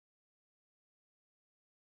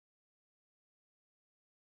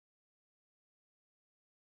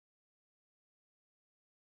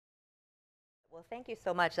Well, thank you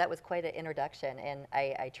so much. That was quite an introduction, and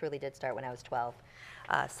I truly did start when I was 12.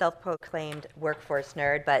 Self-proclaimed workforce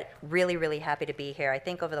nerd, but really, really happy to be here. I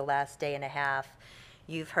think over the last day and a half,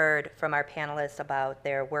 you've heard from our panelists about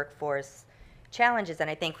their workforce challenges, and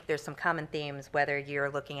I think there's some common themes, whether you're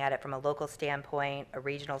looking at it from a local standpoint, a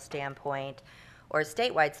regional standpoint, or a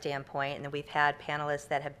statewide standpoint. And then we've had panelists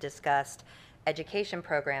that have discussed education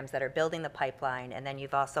programs that are building the pipeline, and then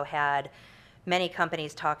you've also had many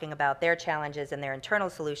companies talking about their challenges and their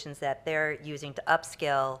internal solutions that they're using to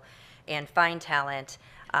upskill and find talent.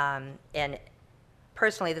 And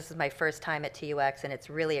personally, this is my first time at TUX, and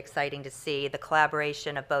it's really exciting to see the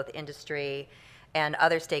collaboration of both industry and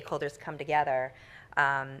other stakeholders come together.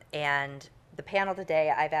 And the panel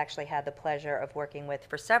today, I've actually had the pleasure of working with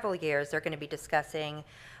for several years. They're going to be discussing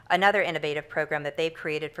another innovative program that they've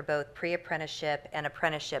created for both pre-apprenticeship and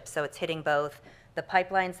apprenticeship. So it's hitting both the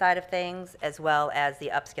pipeline side of things as well as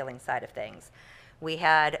the upskilling side of things. We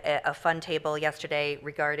had a fun table yesterday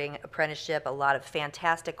regarding apprenticeship, a lot of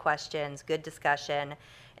fantastic questions, good discussion.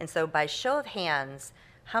 And so by show of hands,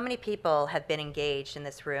 how many people have been engaged in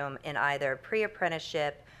this room in either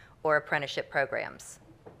pre-apprenticeship or apprenticeship programs?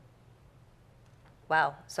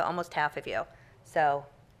 Wow, so almost half of you. So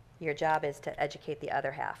your job is to educate the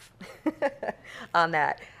other half on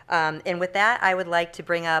that. And with that, I would like to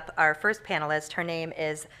bring up our first panelist. Her name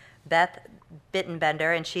is Beth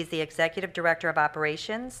Bittenbender, and she's the Executive Director of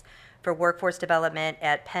Operations for Workforce Development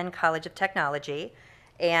at Penn College of Technology.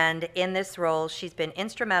 And in this role, she's been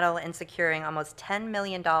instrumental in securing almost $10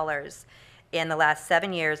 million in the last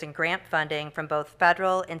 7 years in grant funding from both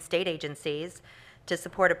federal and state agencies to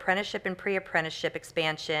support apprenticeship and pre-apprenticeship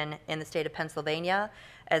expansion in the state of Pennsylvania,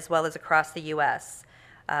 as well as across the U.S.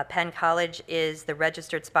 Penn College is the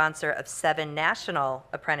registered sponsor of 7 national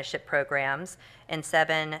apprenticeship programs and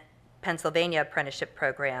 7 Pennsylvania apprenticeship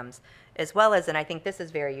programs, as well as, and I think this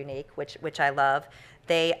is very unique, which I love,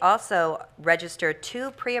 they also registered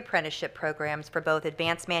 2 pre-apprenticeship programs for both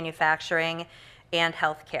advanced manufacturing and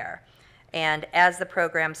healthcare. And as the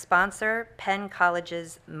program sponsor, Penn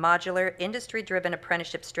College's modular industry-driven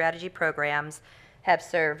apprenticeship strategy programs have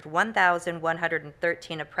served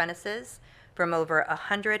 1,113 apprentices from over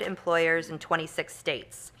 100 employers in 26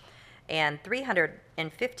 states, and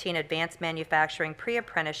 315 advanced manufacturing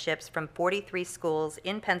pre-apprenticeships from 43 schools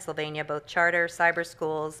in Pennsylvania, both charter, cyber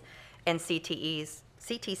schools, and CTCs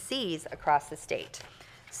across the state.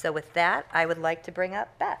 So with that, I would like to bring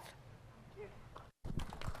up Beth.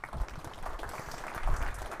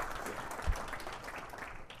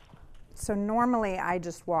 So normally I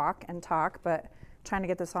just walk and talk, but trying to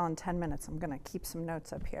get this all in 10 minutes, I'm going to keep some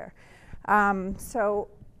notes up here. So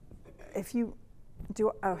if you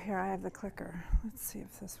do, oh, here I have the clicker. Let's see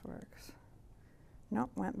if this works.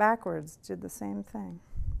 Nope, went backwards, did the same thing.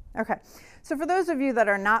 Okay, so for those of you that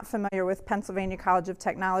are not familiar with Pennsylvania College of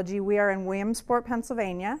Technology, we are in Williamsport,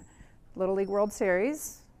 Pennsylvania, Little League World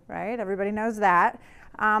Series, right? Everybody knows that.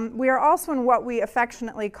 We are also in what we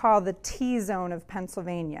affectionately call the T-zone of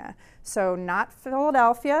Pennsylvania. So not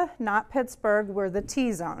Philadelphia, not Pittsburgh, we're the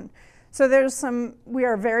T-zone. So we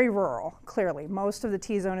are very rural, clearly. Most of the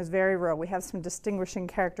T-zone is very rural. We have some distinguishing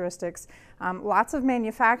characteristics. Lots of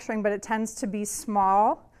manufacturing, but it tends to be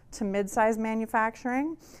small to mid-sized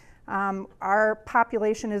manufacturing. Our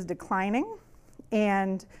population is declining,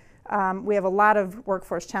 and we have a lot of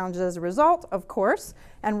workforce challenges as a result, of course,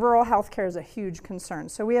 and rural healthcare is a huge concern.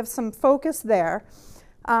 So we have some focus there.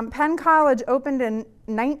 Penn College opened in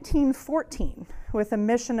 1914 with a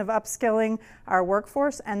mission of upskilling our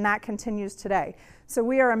workforce, and that continues today. So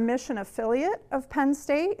we are a mission affiliate of Penn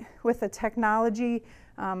State with a technology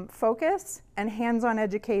focus and hands-on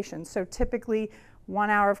education. So typically 1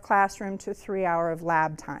 hour of classroom to 3 hours of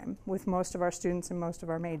lab time with most of our students and most of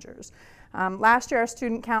our majors. Last year our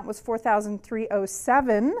student count was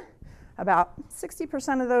 4,307, about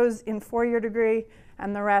 60% of those in 4-year degree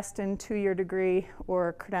and the rest in 2-year degree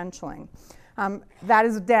or credentialing. That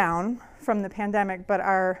is down from the pandemic, but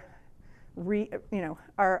our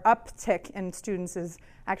uptick in students is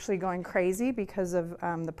actually going crazy because of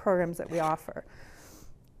the programs that we offer.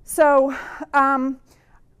 So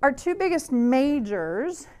our 2 biggest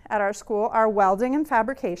majors at our school are welding and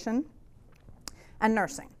fabrication and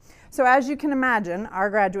nursing. So as you can imagine, our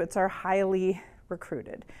graduates are highly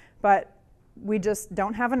recruited, but we just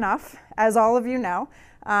don't have enough, as all of you know.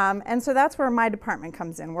 And so that's where my department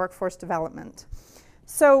comes in, workforce development.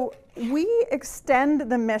 So we extend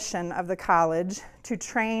the mission of the college to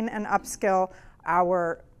train and upskill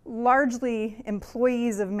our largely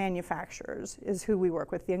employees of manufacturers is who we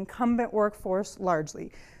work with, the incumbent workforce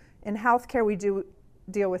largely. In healthcare, we do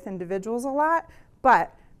deal with individuals a lot,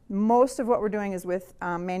 but Most of what we're doing is with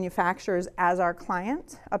manufacturers as our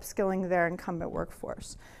client, upskilling their incumbent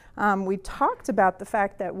workforce. We talked about the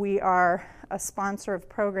fact that we are a sponsor of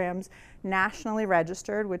programs nationally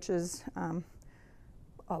registered, which is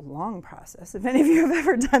a long process, if any of you have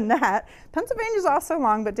ever done that. Pennsylvania's also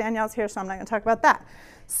long, but Danielle's here, so I'm not going to talk about that.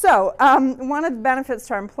 So one of the benefits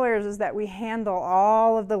to our employers is that we handle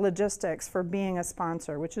all of the logistics for being a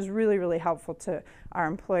sponsor, which is really, really helpful to our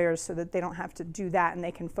employers so that they don't have to do that and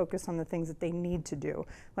they can focus on the things that they need to do,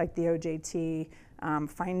 like the OJT,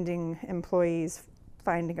 finding employees,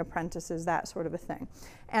 finding apprentices, that sort of a thing.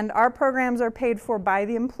 And our programs are paid for by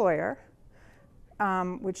the employer,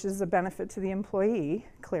 which is a benefit to the employee,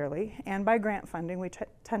 clearly, and by grant funding. We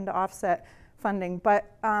tend to offset funding.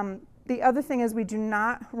 But the other thing is we do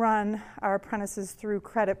not run our apprentices through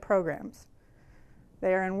credit programs.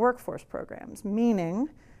 They are in workforce programs, meaning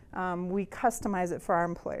we customize it for our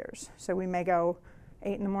employers. So we may go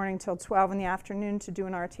 8 in the morning till 12 in the afternoon to do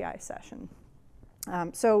an RTI session.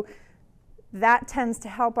 So that tends to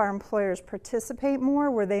help our employers participate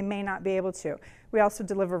more where they may not be able to. We also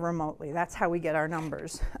deliver remotely. That's how we get our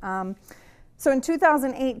numbers. So in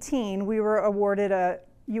 2018, we were awarded a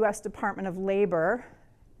U.S. Department of Labor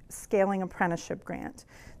Scaling Apprenticeship Grant.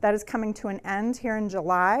 That is coming to an end here in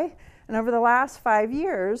July. And over the last 5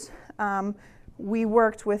 years, we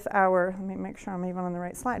worked with our, let me make sure I'm even on the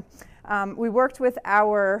right slide. We worked with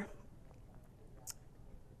our,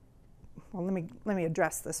 well, let me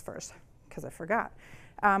address this first, because I forgot.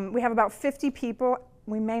 We have about 50 people.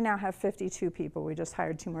 We may now have 52 people. We just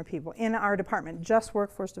hired 2 more people in our department, just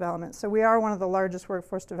workforce development. So we are one of the largest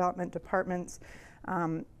workforce development departments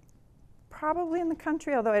probably in the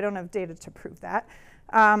country, although I don't have data to prove that.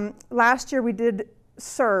 Last year we did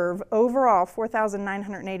serve overall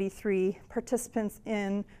 4,983 participants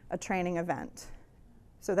in a training event.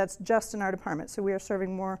 So that's just in our department. So we are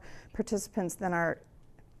serving more participants than our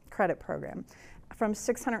credit program. From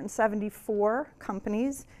 674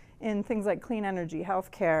 companies in things like clean energy,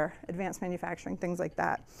 healthcare, advanced manufacturing, things like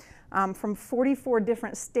that. From 44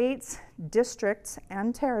 different states, districts,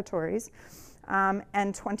 and territories,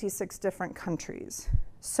 and 26 different countries.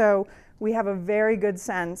 So we have a very good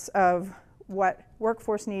sense of what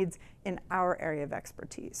workforce needs in our area of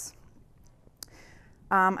expertise.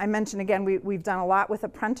 I mentioned again, we've done a lot with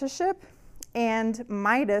apprenticeship, and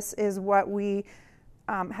Midas is what we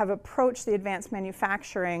have approached the advanced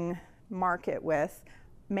manufacturing market with,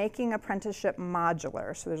 making apprenticeship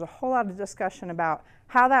modular. So there's a whole lot of discussion about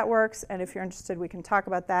how that works, and if you're interested, we can talk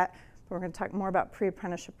about that. But we're going to talk more about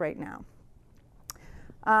pre-apprenticeship right now.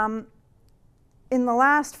 In the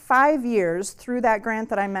last 5 years, through that grant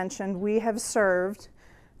that I mentioned, we have served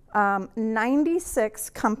 96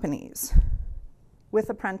 companies with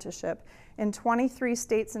apprenticeship in 23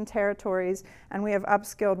 states and territories, and we have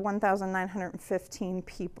upskilled 1,915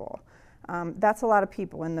 people. That's a lot of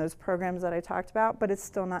people in those programs that I talked about, but it's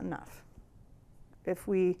still not enough. If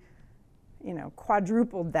we,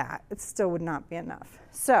 quadrupled that, it still would not be enough.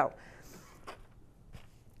 So,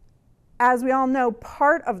 as we all know,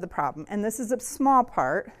 part of the problem, and this is a small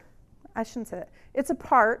part, I shouldn't say that, it's a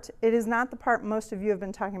part, it is not the part most of you have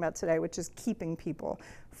been talking about today, which is keeping people,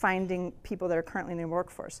 finding people that are currently in the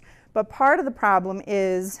workforce. But part of the problem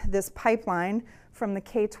is this pipeline from the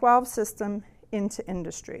K-12 system into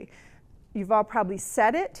industry. You've all probably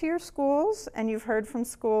said it to your schools, and you've heard from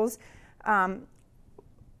schools.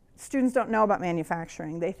 Students don't know about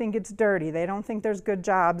manufacturing. They think it's dirty. They don't think there's good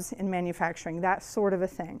jobs in manufacturing, that sort of a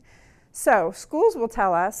thing. So schools will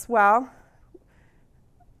tell us, well,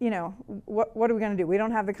 what are we going to do? We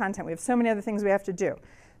don't have the content. We have so many other things we have to do.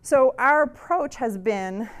 So our approach has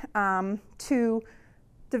been to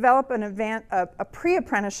develop a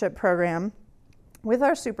pre-apprenticeship program with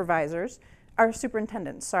our superintendents,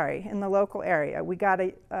 in the local area. We got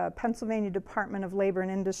a Pennsylvania Department of Labor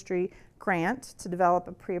and Industry grant to develop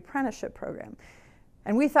a pre-apprenticeship program.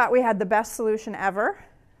 And we thought we had the best solution ever.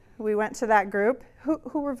 We went to that group,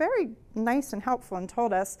 who were very nice and helpful, and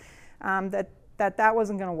told us that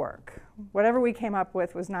wasn't going to work. Whatever we came up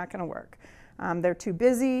with was not going to work. They're too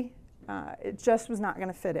busy. It just was not going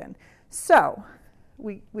to fit in. So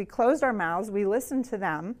we closed our mouths. We listened to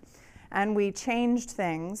them. And we changed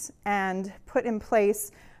things and put in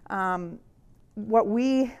place what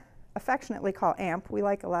we affectionately call AMP. We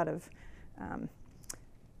like a lot of,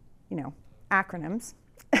 acronyms.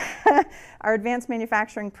 Our Advanced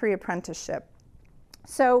Manufacturing Pre-Apprenticeship.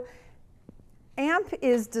 So AMP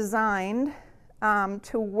is designed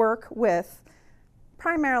to work with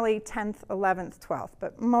primarily 10th, 11th, 12th,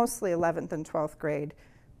 but mostly 11th and 12th grade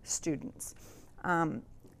students. And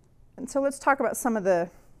so let's talk about some of the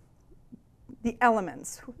the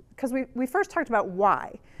elements, because we first talked about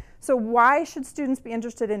why. So why should students be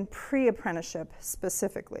interested in pre-apprenticeship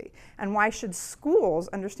specifically? And why should schools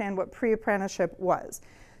understand what pre-apprenticeship was?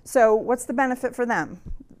 So what's the benefit for them?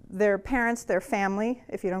 Their parents, their family.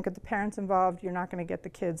 If you don't get the parents involved, you're not going to get the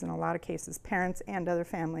kids in a lot of cases, parents and other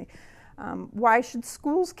family. Why should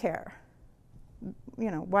schools care?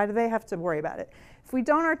 You know, why do they have to worry about it? If we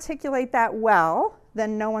don't articulate that well,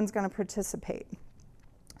 then no one's going to participate.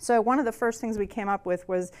 So one of the first things we came up with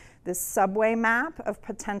was this subway map of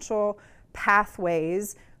potential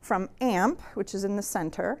pathways from AMP, which is in the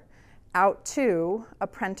center, out to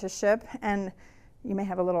apprenticeship. And you may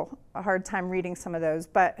have a hard time reading some of those,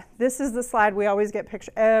 but this is the slide we always get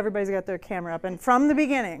picture. Everybody's got their camera up, and from the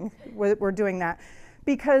beginning, we're doing that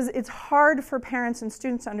because it's hard for parents and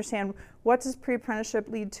students to understand what does pre-apprenticeship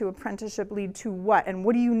lead to, apprenticeship lead to what, and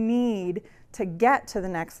what do you need to get to the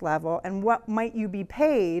next level, and what might you be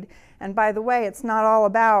paid. And by the way, it's not all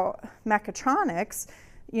about mechatronics.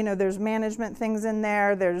 You know, there's management things in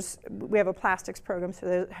there. We have a plastics program,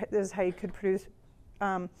 so there's how you could produce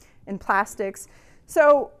in plastics.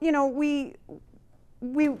 So, you know, we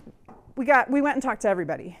went and talked to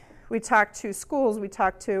everybody. We talked to schools, we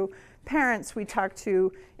talked to parents, we talked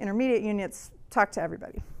to intermediate units, talked to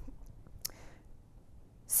everybody.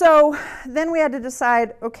 So then we had to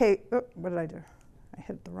decide, okay, what did I do? I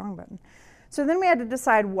hit the wrong button. So then we had to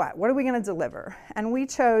decide what are we going to deliver? And we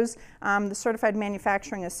chose the Certified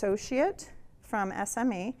Manufacturing Associate from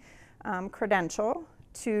SME credential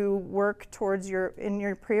to work towards in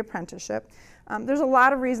your pre-apprenticeship. There's a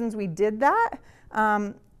lot of reasons we did that.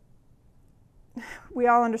 We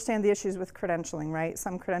all understand the issues with credentialing, right?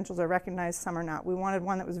 Some credentials are recognized, some are not. We wanted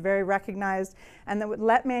one that was very recognized and that would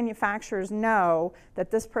let manufacturers know that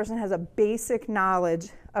this person has a basic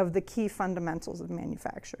knowledge of the key fundamentals of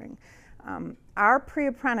manufacturing. Our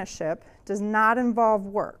pre-apprenticeship does not involve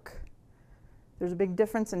work. There's a big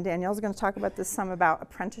difference, and Danielle's going to talk about this some about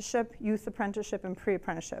apprenticeship, youth apprenticeship, and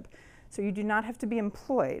pre-apprenticeship. So you do not have to be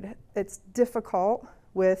employed. It's difficult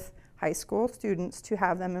with high school students to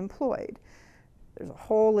have them employed. There's a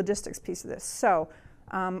whole logistics piece of this. So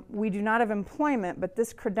we do not have employment, but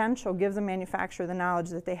this credential gives a manufacturer the knowledge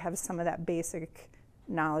that they have some of that basic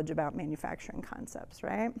knowledge about manufacturing concepts,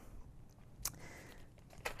 right?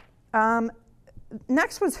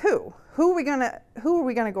 Next was who. Who are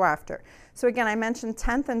we gonna go after? So again, I mentioned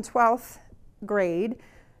 10th and 12th grade,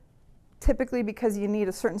 typically because you need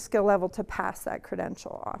a certain skill level to pass that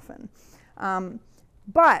credential often.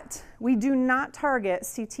 But we do not target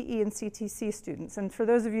CTE and CTC students. And for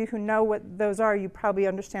those of you who know what those are, you probably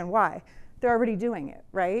understand why. They're already doing it,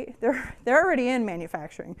 right? They're already in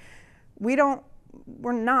manufacturing.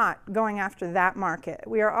 We're not going after that market.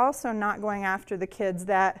 We are also not going after the kids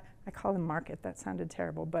that, I call them market, that sounded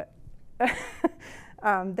terrible, but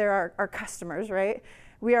they're our customers, right?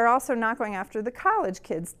 We are also not going after the college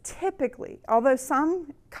kids, typically, although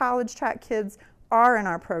some college track kids are in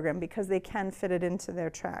our program because they can fit it into their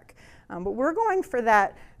track. But we're going for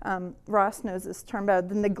that, Ross knows this term about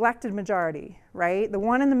the neglected majority, right? The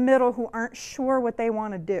one in the middle who aren't sure what they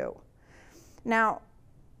want to do. Now,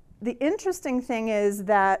 the interesting thing is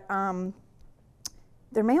that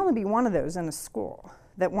there may only be one of those in a school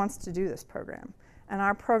that wants to do this program. And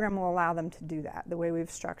our program will allow them to do that, the way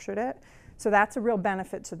we've structured it. So that's a real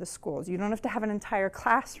benefit to the schools. You don't have to have an entire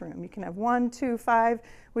classroom. You can have 1, 2, 5.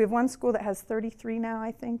 We have one school that has 33 now,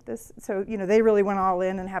 I think. So you know, they really went all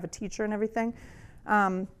in and have a teacher and everything.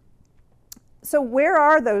 So where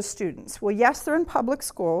are those students? Well, yes, they're in public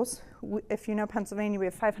schools. If you know Pennsylvania, we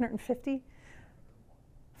have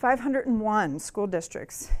 501 school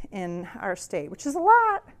districts in our state, which is a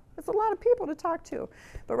lot. It's a lot of people to talk to.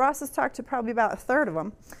 But Ross has talked to probably about a third of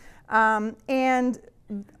them. And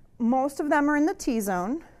most of them are in the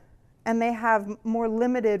T-zone, and they have more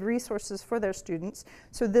limited resources for their students.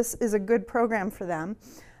 So this is a good program for them.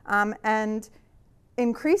 And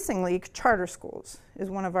increasingly, charter schools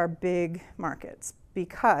is one of our big markets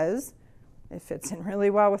because it fits in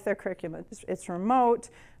really well with their curriculum. It's remote.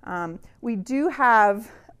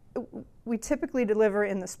 We typically deliver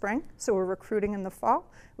in the spring, so we're recruiting in the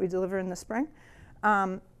fall. We deliver in the spring.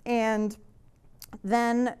 And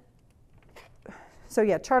then, so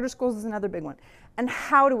yeah, charter schools is another big one. And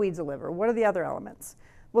how do we deliver? What are the other elements?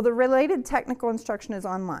 Well, the related technical instruction is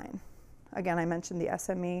online. Again, I mentioned the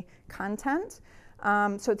SME content.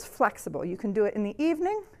 So it's flexible. You can do it in the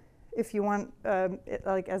evening if you want,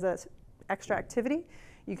 like as an extra activity.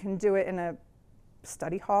 You can do it in a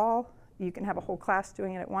study hall. You can have a whole class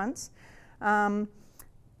doing it at once. And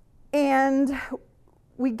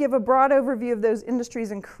we give a broad overview of those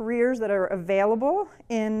industries and careers that are available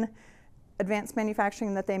in advanced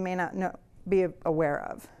manufacturing that they may not be aware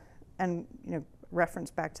of, and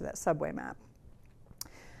reference back to that subway map.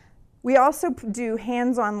 We also do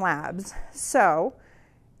hands-on labs. So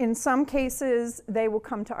in some cases, they will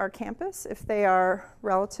come to our campus if they are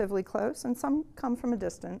relatively close, and some come from a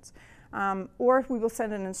distance. Or we will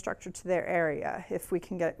send an instructor to their area. If we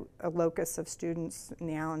can get a locus of students in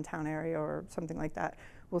the Allentown area or something like that,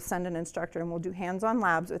 we'll send an instructor and we'll do hands-on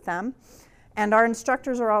labs with them. And our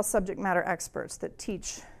instructors are all subject matter experts that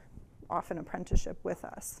teach often apprenticeship with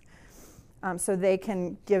us. So they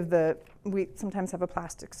can give we sometimes have a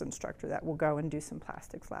plastics instructor that will go and do some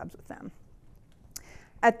plastics labs with them.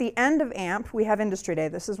 At the end of AMP, we have Industry Day.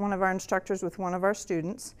 This is one of our instructors with one of our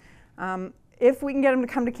students. If we can get them to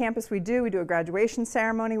come to campus, we do. We do a graduation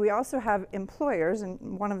ceremony. We also have employers, and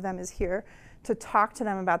one of them is here, to talk to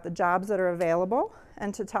them about the jobs that are available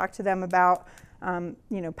and to talk to them about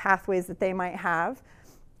pathways that they might have.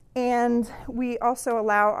 And we also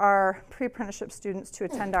allow our pre-apprenticeship students to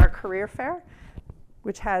attend our career fair,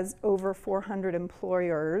 which has over 400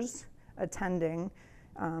 employers attending.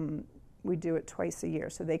 We do it twice a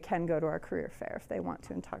year, so they can go to our career fair if they want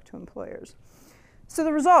to and talk to employers. So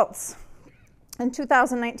the results. In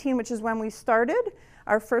 2019, which is when we started,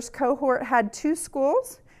 our first cohort had 2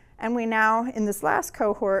 schools, and we now, in this last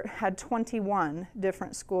cohort, had 21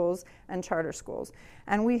 different schools and charter schools.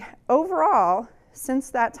 And we overall, since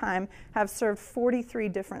that time, have served 43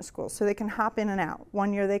 different schools, so they can hop in and out.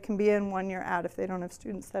 One year they can be in, one year out if they don't have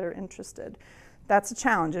students that are interested. That's a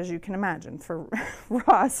challenge, as you can imagine, for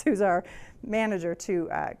Ross, who's our manager, to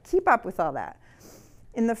keep up with all that.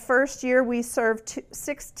 In the first year, we served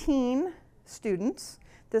 16 students.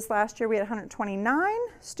 This last year, we had 129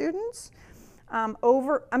 students.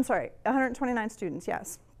 129 students,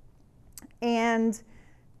 yes. And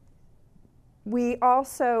we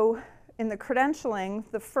also, in the credentialing,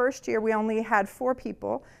 the first year, we only had 4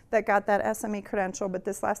 people that got that SME credential, but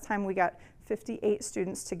this last time we got 58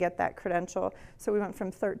 students to get that credential. So we went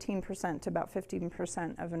from 13% to about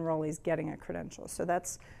 15% of enrollees getting a credential. So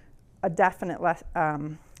that's a definite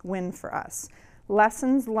win for us.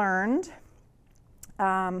 Lessons learned.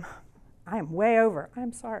 I am way over.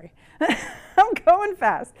 I'm sorry. I'm going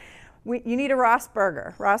fast. You need a Ross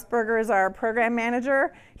Berger. Ross Berger is our program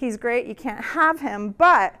manager. He's great. You can't have him,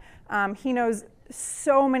 but he knows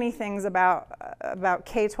so many things about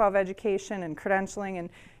K-12 education and credentialing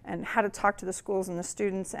and how to talk to the schools and the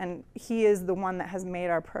students. And he is the one that has made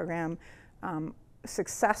our program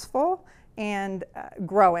successful and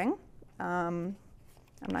growing. I'm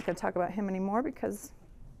not going to talk about him anymore because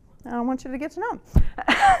I don't want you to get to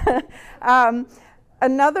know him.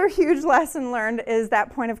 Another huge lesson learned is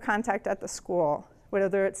that point of contact at the school,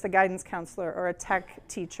 whether it's the guidance counselor or a tech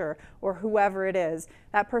teacher or whoever it is.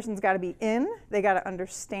 That person's got to be in, they got to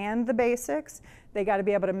understand the basics, they got to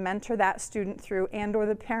be able to mentor that student through and or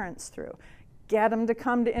the parents through. Get them to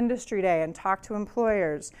come to Industry Day and talk to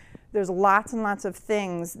employers. There's lots and lots of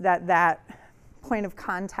things that point of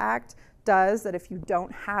contact does that if you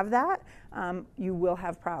don't have that, you will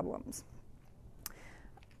have problems.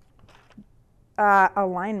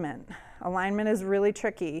 Alignment. Alignment is really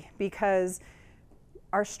tricky because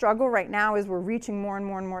our struggle right now is we're reaching more and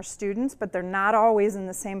more and more students, but they're not always in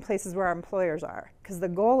the same places where our employers are. Because the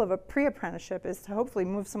goal of a pre-apprenticeship is to hopefully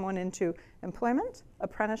move someone into employment,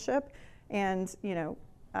 apprenticeship, and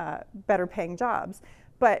better paying jobs.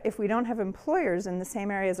 But if we don't have employers in the same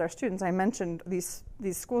area as our students, I mentioned these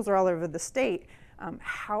schools are all over the state.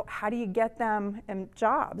 How do you get them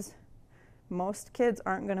jobs? Most kids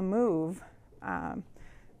aren't going to move.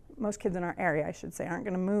 Most kids in our area, I should say, aren't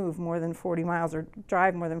going to move more than 40 miles or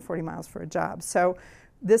drive more than 40 miles for a job. So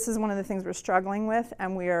this is one of the things we're struggling with,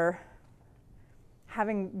 and we are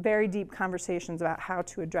having very deep conversations about how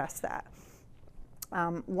to address that.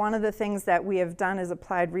 One of the things that we have done is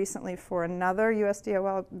applied recently for another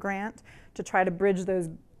USDOL grant to try to bridge those,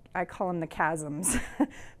 I call them the chasms,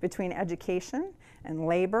 between education and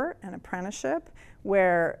labor and apprenticeship,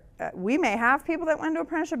 where we may have people that went to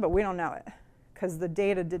apprenticeship, but we don't know it because the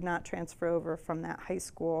data did not transfer over from that high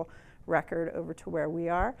school record over to where we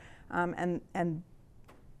are. And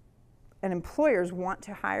employers want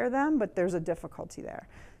to hire them, but there's a difficulty there.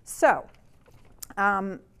 So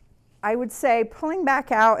I would say pulling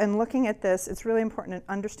back out and looking at this, it's really important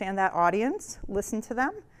to understand that audience, listen to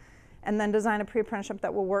them, and then design a pre-apprenticeship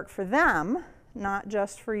that will work for them, not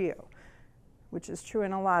just for you, which is true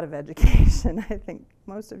in a lot of education. I think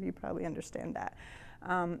most of you probably understand that.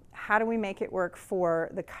 How do we make it work for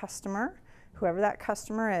the customer, whoever that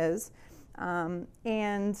customer is?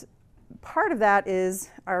 And part of that is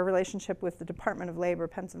our relationship with the Department of Labor,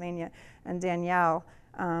 Pennsylvania, and Danielle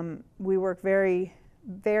We work very,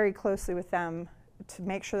 very closely with them to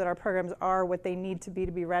make sure that our programs are what they need to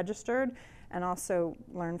be registered, and also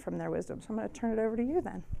learn from their wisdom. So I'm going to turn it over to you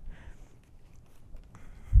then.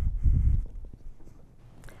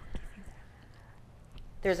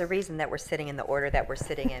 There's a reason that we're sitting in the order that we're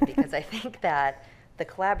sitting in, because I think that the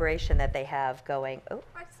collaboration that they have going, oh,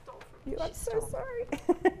 I stole from you. I'm so sorry.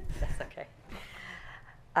 That's okay.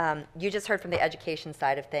 You just heard from the education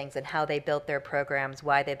side of things and how they built their programs,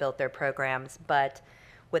 why they built their programs, but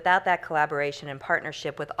without that collaboration and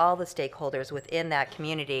partnership with all the stakeholders within that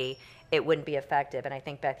community, it wouldn't be effective. And I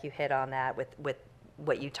think, Beth, you hit on that with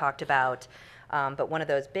what you talked about. But one of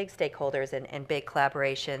those big stakeholders and big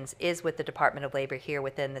collaborations is with the Department of Labor here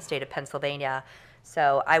within the state of Pennsylvania.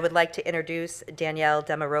 So I would like to introduce Danielle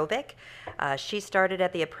Demirovic. She started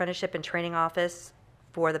at the Apprenticeship and Training Office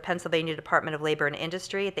for the Pennsylvania Department of Labor and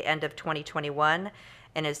Industry at the end of 2021,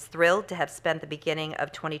 and is thrilled to have spent the beginning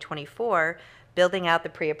of 2024 building out the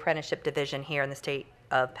pre-apprenticeship division here in the state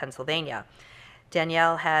of Pennsylvania.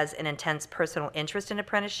 Danielle has an intense personal interest in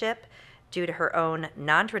apprenticeship due to her own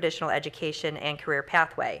non-traditional education and career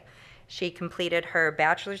pathway. She completed her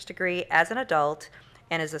bachelor's degree as an adult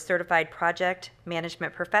and is a certified project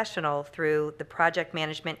management professional through the Project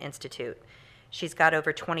Management Institute. She's got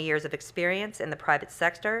over 20 years of experience in the private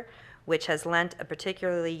sector, which has lent a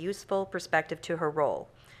particularly useful perspective to her role.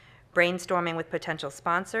 Brainstorming with potential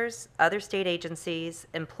sponsors, other state agencies,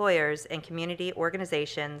 employers, and community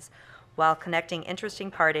organizations while connecting interesting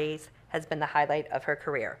parties has been the highlight of her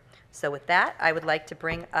career. So with that, I would like to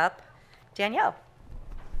bring up Danielle.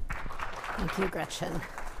 Thank you, Gretchen.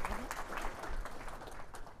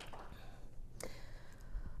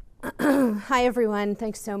 Hi, everyone.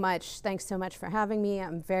 Thanks so much. Thanks so much for having me.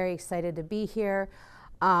 I'm very excited to be here.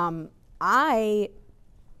 I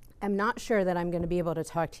am not sure that I'm going to be able to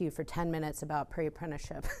talk to you for 10 minutes about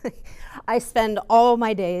pre-apprenticeship. I spend all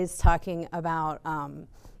my days talking about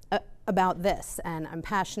this, and I'm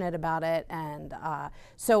passionate about it, and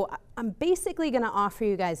so I'm basically going to offer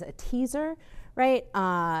you guys a teaser, right?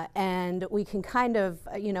 And we can kind of,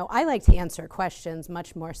 I like to answer questions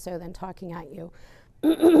much more so than talking at you.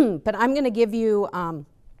 But I'm going to give you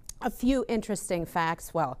a few interesting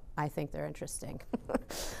facts. Well, I think they're interesting.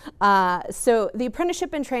 So the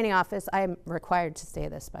Apprenticeship and Training Office, I'm required to say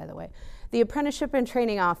this, by the way. The Apprenticeship and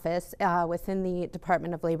Training Office within the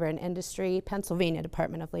Department of Labor and Industry, Pennsylvania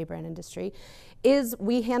Department of Labor and Industry,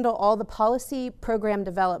 we handle all the policy, program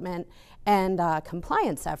development, and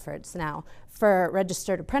compliance efforts now for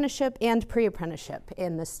registered apprenticeship and pre-apprenticeship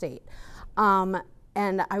in the state.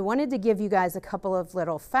 And I wanted to give you guys a couple of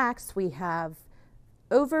little facts. We have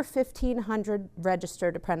over 1,500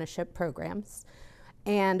 registered apprenticeship programs,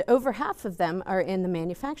 and over half of them are in the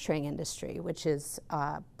manufacturing industry, which is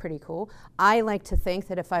pretty cool. I like to think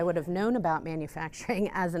that if I would have known about manufacturing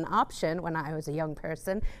as an option when I was a young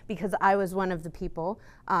person, because I was one of the people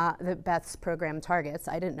that Beth's program targets,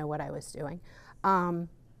 I didn't know what I was doing.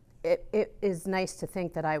 It is nice to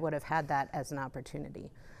think that I would have had that as an opportunity.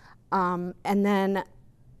 And then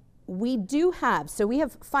we have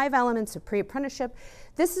 5 elements of pre-apprenticeship.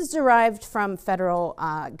 This is derived from federal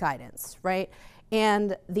guidance, right?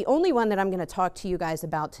 And the only one that I'm going to talk to you guys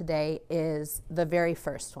about today is the very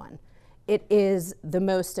first one. It is the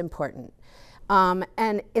most important.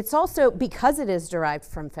 And it's also, because it is derived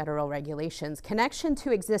from federal regulations, connection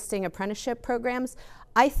to existing apprenticeship programs,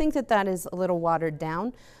 I think that is a little watered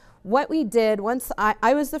down. What we did, once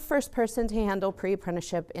I was the first person to handle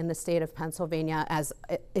pre-apprenticeship in the state of Pennsylvania as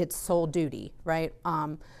its sole duty, right?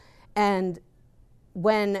 And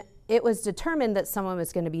when it was determined that someone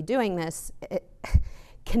was going to be doing this,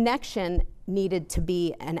 connection needed to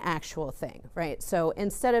be an actual thing, right? So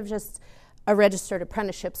instead of just a registered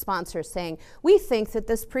apprenticeship sponsor saying, we think that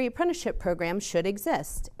this pre-apprenticeship program should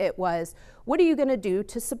exist, it was, what are you going to do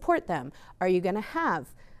to support them? Are you going to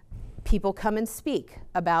have people come and speak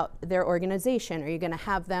about their organization? Are you going to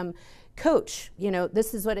have them coach?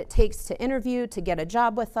 This is what it takes to interview, to get a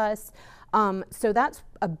job with us. So that's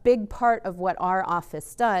a big part of what our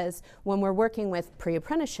office does when we're working with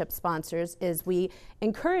pre-apprenticeship sponsors is we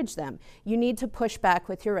encourage them. You need to push back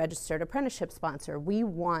with your registered apprenticeship sponsor. We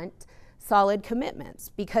want solid commitments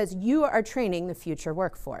because you are training the future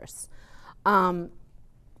workforce.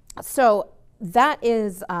 So that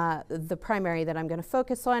is the primary that I'm going to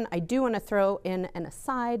focus on. I do want to throw in an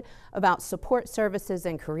aside about support services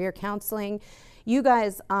and career counseling. You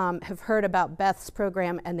guys have heard about Beth's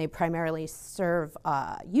program, and they primarily serve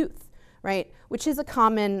youth, right? Which is a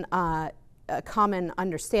common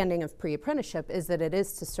understanding of pre-apprenticeship is that it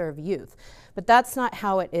is to serve youth. But that's not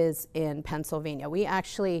how it is in Pennsylvania. We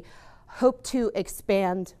actually hope to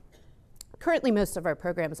expand. Currently, most of our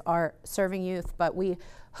programs are serving youth, but we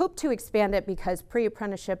hope to expand it because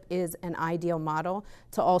pre-apprenticeship is an ideal model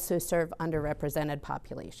to also serve underrepresented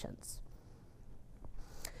populations.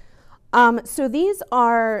 So these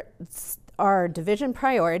are our division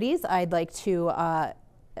priorities. I'd like to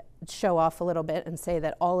show off a little bit and say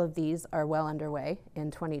that all of these are well underway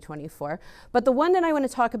in 2024. But the one that I want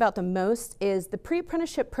to talk about the most is the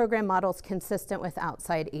pre-apprenticeship program models consistent with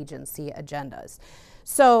outside agency agendas.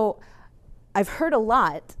 So I've heard a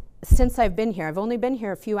lot since I've been here. I've only been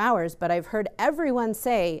here a few hours, but I've heard everyone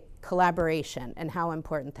say collaboration and how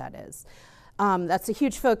important that is. That's a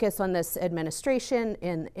huge focus on this administration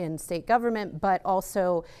in state government, but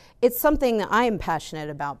also it's something that I am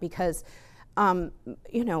passionate about because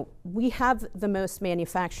you know, we have the most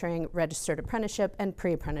manufacturing registered apprenticeship and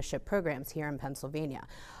pre-apprenticeship programs here in Pennsylvania.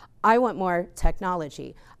 I want more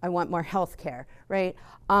technology. I want more healthcare, right?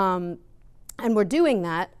 And we're doing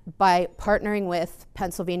that by partnering with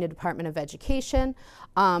Pennsylvania Department of Education.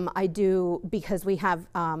 I do, because we have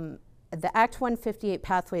the Act 158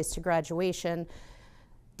 Pathways to Graduation.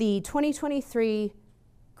 The 2023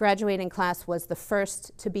 graduating class was the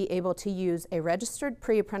first to be able to use a registered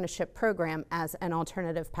pre-apprenticeship program as an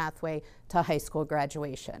alternative pathway to high school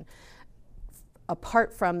graduation.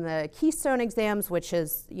 Apart from the Keystone exams, which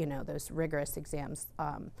is, you know, those rigorous exams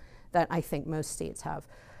that I think most states have.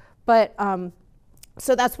 But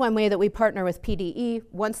so that's one way that we partner with PDE.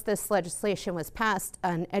 Once this legislation was passed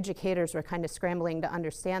and educators were kind of scrambling to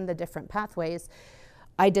understand the different pathways,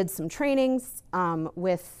 I did some trainings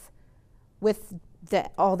with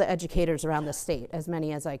all the educators around the state, as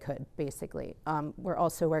many as I could, basically. We're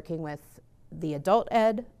also working with the adult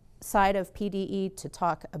ed side of PDE to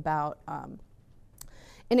talk about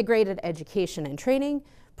integrated education and training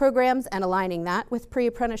programs and aligning that with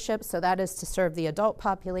pre-apprenticeship, so that is to serve the adult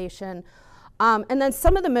population. And then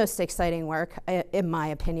some of the most exciting work, in my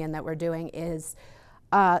opinion, that we're doing is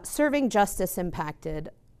serving justice-impacted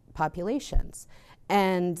populations.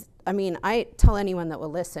 And I mean, I tell anyone that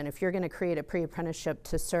will listen, if you're going to create a pre-apprenticeship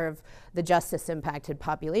to serve the justice-impacted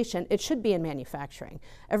population, it should be in manufacturing.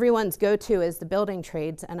 Everyone's go-to is the building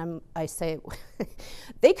trades, and I say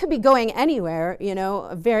they could be going anywhere, you know,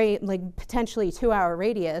 a very, like, potentially 2-hour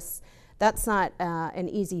radius. That's not an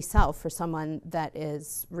easy sell for someone that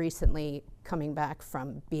is recently coming back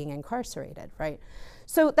from being incarcerated, right?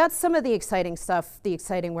 So that's some of the exciting stuff, the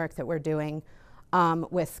exciting work that we're doing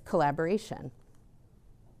with collaboration.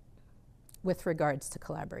 With regards to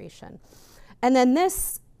collaboration. And then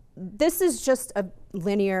this is just a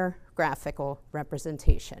linear graphical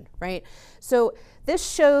representation, right? So this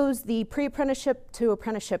shows the pre-apprenticeship to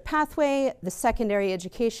apprenticeship pathway. The secondary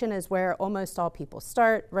education is where almost all people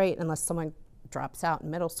start, right? Unless someone drops out in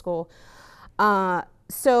middle school.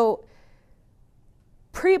 So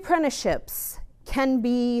pre-apprenticeships can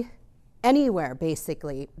be anywhere,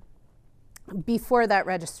 basically, before that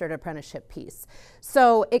registered apprenticeship piece.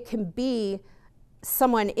 So it can be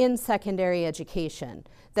someone in secondary education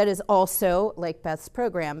that is also, like Beth's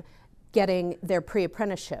program, getting their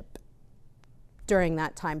pre-apprenticeship during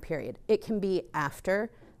that time period. It can be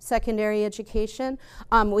after secondary education.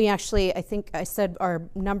 We actually, I think I said our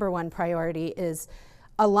 #1 priority is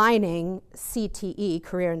aligning CTE,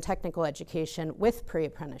 career and technical education, with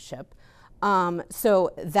pre-apprenticeship. So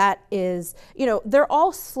that is, you know, they're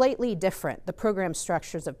all slightly different, the program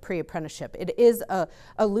structures of pre-apprenticeship. It is a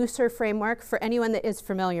looser framework for anyone that is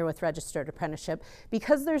familiar with registered apprenticeship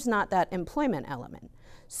because there's not that employment element.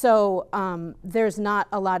 So there's not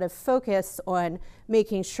a lot of focus on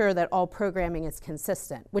making sure that all programming is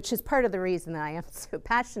consistent, which is part of the reason that I am so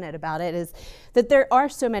passionate about it, is that there are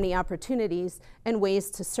so many opportunities and ways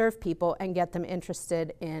to serve people and get them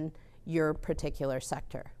interested in your particular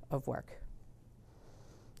sector of work.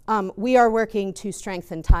 We are working to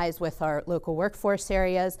strengthen ties with our local workforce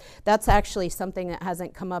areas. That's actually something that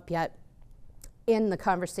hasn't come up yet in the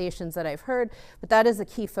conversations that I've heard, but that is a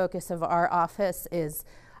key focus of our office, is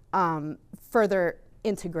further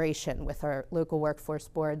integration with our local workforce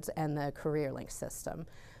boards and the career link system,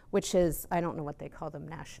 which is, I don't know what they call them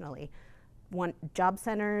nationally, job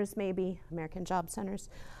centers, maybe, American Job Centers.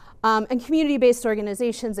 And community-based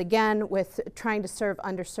organizations, again, with trying to serve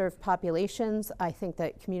underserved populations. I think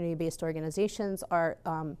that community-based organizations are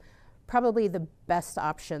probably the best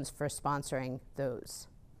options for sponsoring those.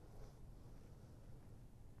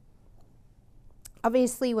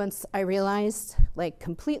 Obviously, once I realized, like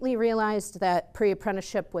completely realized, that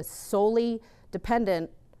pre-apprenticeship was solely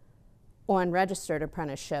dependent on registered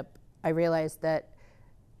apprenticeship, I realized that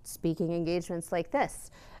speaking engagements like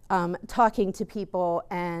this, talking to people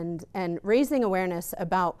and raising awareness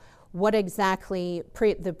about what exactly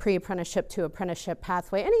the pre-apprenticeship to apprenticeship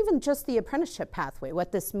pathway, and even just the apprenticeship pathway,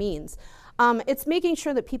 what this means. It's making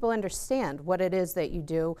sure that people understand what it is that you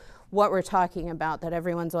do, what we're talking about, that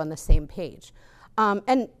everyone's on the same page.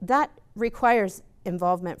 And that requires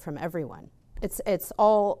involvement from everyone. It's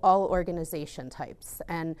all organization types.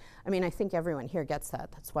 And I mean, I think everyone here gets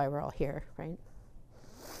that. That's why we're all here, right?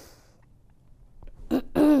 Oh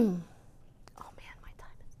man, my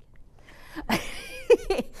time is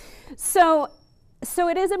getting. So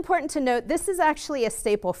it is important to note, this is actually a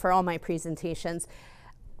staple for all my presentations.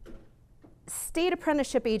 State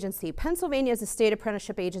apprenticeship agency. Pennsylvania is a state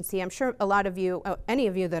apprenticeship agency. I'm sure a lot of you, any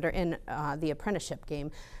of you that are in the apprenticeship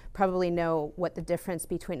game, probably know what the difference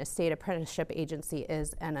between a state apprenticeship agency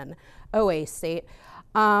is and an OA state.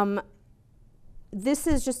 This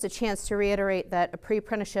is just a chance to reiterate that a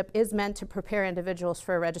pre-apprenticeship is meant to prepare individuals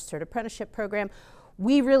for a registered apprenticeship program.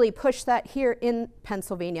 We really push that here in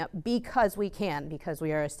Pennsylvania because we can, because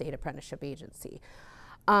we are a state apprenticeship agency.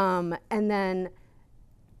 And then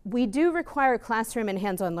we do require classroom and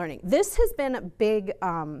hands-on learning. This has been a big,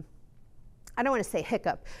 I don't want to say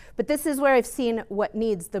hiccup, but this is where I've seen what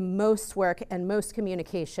needs the most work and most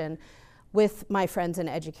communication with my friends in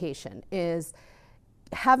education, is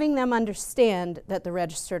having them understand that the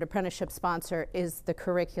registered apprenticeship sponsor is the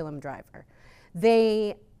curriculum driver.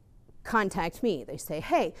 They contact me. They say,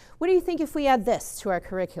 hey, what do you think if we add this to our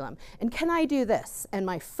curriculum? And can I do this? And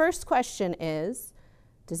my first question is,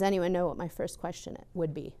 does anyone know what my first question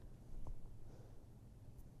would be?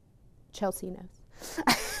 Chelsea knows.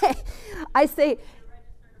 I say,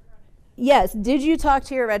 yes, did you talk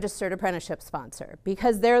to your registered apprenticeship sponsor?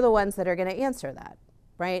 Because they're the ones that are going to answer that,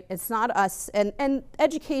 right? It's not us. And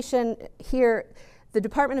education here, the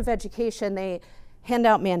Department of Education, they hand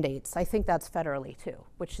out mandates. I think that's federally too,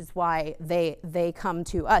 which is why they come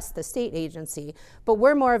to us, the state agency. But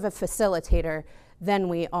we're more of a facilitator than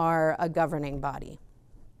we are a governing body.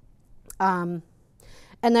 And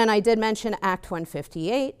then I did mention Act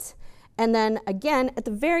 158. And then again, at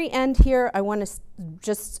the very end here, I want to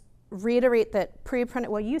just reiterate that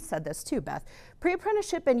pre-apprenticeship, well, you said this too, Beth.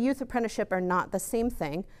 Pre-apprenticeship and youth apprenticeship are not the same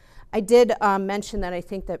thing. I did mention that I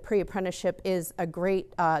think that pre-apprenticeship is a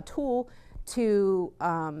great tool to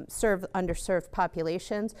serve underserved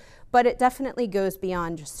populations, but it definitely goes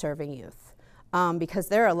beyond just serving youth, because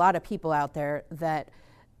there are a lot of people out there that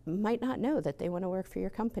might not know that they want to work for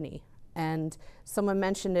your company. And someone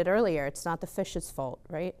mentioned it earlier, it's not the fish's fault,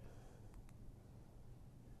 right?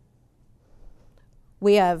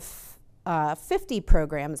 We have 50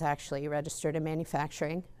 programs actually registered in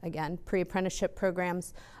manufacturing. Again, pre-apprenticeship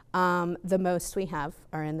programs. The most we have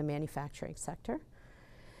are in the manufacturing sector.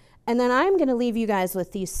 And then I'm going to leave you guys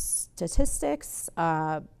with these statistics.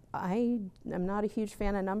 I am not a huge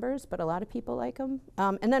fan of numbers, but a lot of people like them.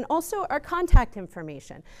 And then also our contact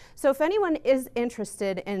information. So if anyone is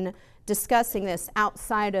interested in discussing this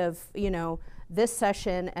outside of, this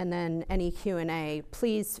session and then any Q&A,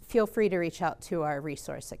 please feel free to reach out to our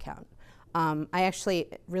resource account. I actually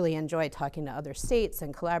really enjoy talking to other states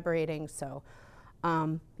and collaborating. So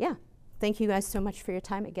yeah, thank you guys so much for your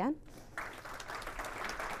time again.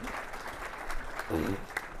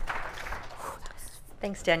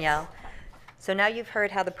 Thanks, Danielle. So now you've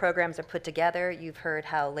heard how the programs are put together. You've heard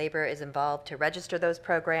how labor is involved to register those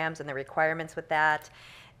programs and the requirements with that.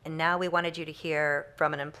 And now we wanted you to hear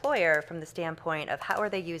from an employer from the standpoint of how are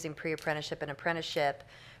they using pre-apprenticeship and apprenticeship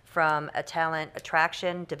from a talent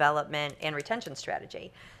attraction, development, and retention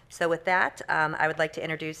strategy. So with that, I would like to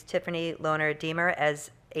introduce Tiffany Lohner-Deemer as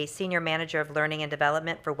a Senior Manager of Learning and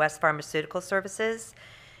Development for West Pharmaceutical Services.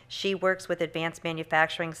 She works with advanced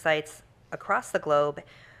manufacturing sites across the globe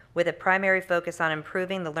with a primary focus on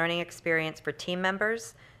improving the learning experience for team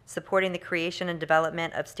members, supporting the creation and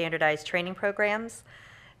development of standardized training programs,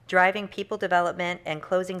 driving people development, and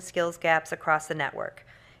closing skills gaps across the network.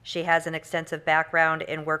 She has an extensive background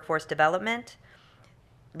in workforce development,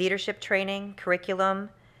 leadership training, curriculum,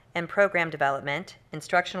 and program development,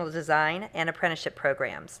 instructional design, and apprenticeship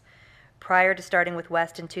programs. Prior to starting with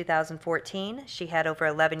West in 2014, she had over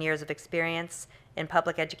 11 years of experience in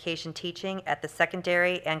public education teaching at the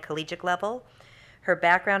secondary and collegiate level. Her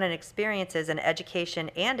background and experiences in education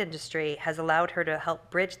and industry has allowed her to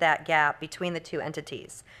help bridge that gap between the two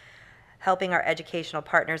entities, helping our educational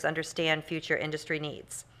partners understand future industry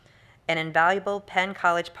needs. An invaluable Penn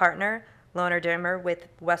College partner, Lohner-Deemer with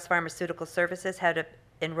West Pharmaceutical Services had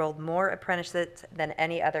enrolled more apprentices than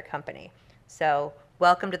any other company. So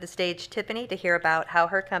welcome to the stage, Tiffany, to hear about how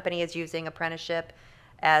her company is using apprenticeship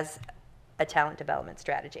as a talent development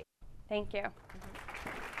strategy. Thank you.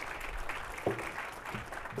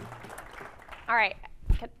 All right,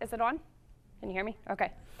 Is it on? Can you hear me?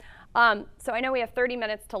 Okay. So I know we have 30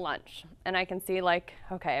 minutes to lunch, and I can see like,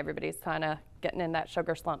 okay, everybody's kind of getting in that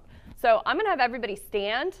sugar slump. So I'm going to have everybody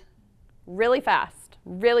stand really fast,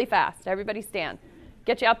 really fast. Everybody stand.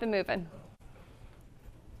 Get you up and moving.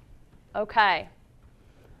 Okay.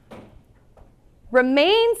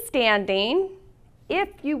 Remain standing if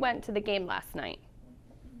you went to the game last night.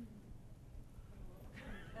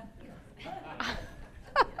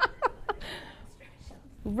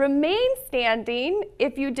 Remain standing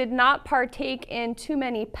if you did not partake in too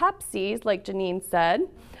many Pepsis, like Janine said,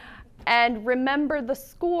 and remember the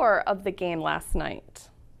score of the game last night.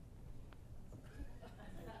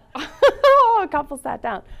 A couple sat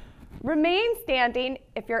down. Remain standing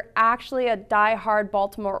if you're actually a die-hard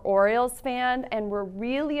Baltimore Orioles fan and were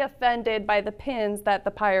really offended by the pins that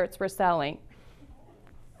the Pirates were selling.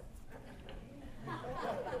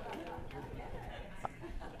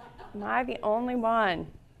 Am I the only one?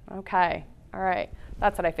 Okay, all right,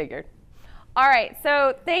 that's what I figured. All right,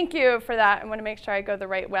 so thank you for that. I want to make sure I go the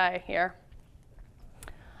right way here.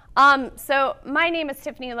 So my name is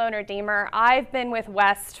Tiffany Lohner-Deemer. I've been with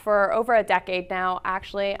West for over a decade now.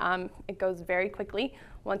 Actually, it goes very quickly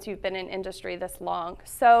once you've been in industry this long.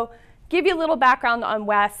 So give you a little background on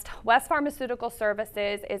West. West Pharmaceutical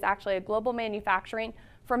Services is actually a global manufacturing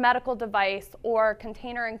for medical device or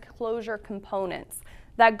container enclosure components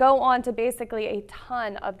that go on to basically a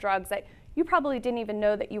ton of drugs that you probably didn't even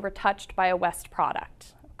know that you were touched by a West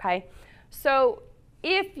product, okay? So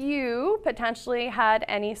if you potentially had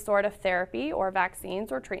any sort of therapy or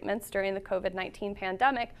vaccines or treatments during the COVID-19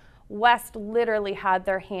 pandemic, West literally had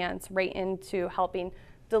their hands right into helping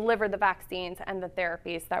deliver the vaccines and the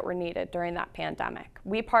therapies that were needed during that pandemic.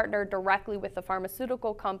 We partnered directly with the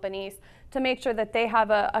pharmaceutical companies to make sure that they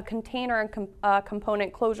have a container and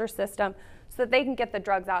component closure system so that they can get the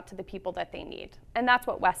drugs out to the people that they need. And that's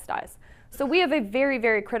what West does. So we have a very,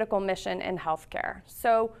 very critical mission in healthcare.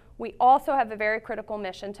 So we also have a very critical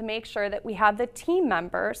mission to make sure that we have the team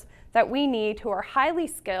members that we need who are highly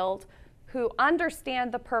skilled, who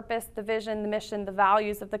understand the purpose, the vision, the mission, the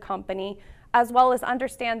values of the company, as well as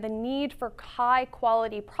understand the need for high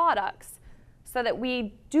quality products so that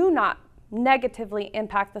we do not negatively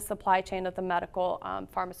impact the supply chain of the medical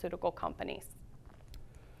pharmaceutical companies.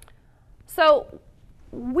 So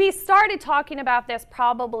we started talking about this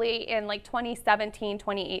probably in like 2017,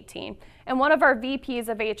 2018. And one of our VPs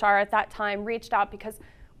of HR at that time reached out because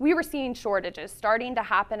we were seeing shortages starting to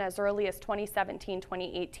happen as early as 2017,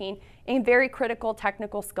 2018 in very critical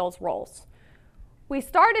technical skills roles. We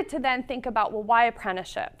started to then think about, well, why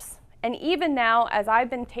apprenticeships? And even now, as I've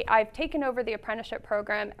taken over the apprenticeship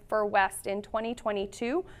program for West in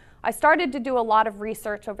 2022, I started to do a lot of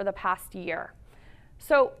research over the past year.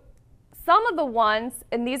 So some of the ones,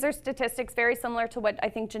 and these are statistics very similar to what I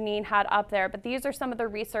think Janine had up there, but these are some of the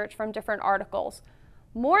research from different articles.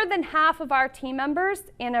 More than half of our team members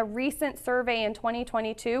in a recent survey in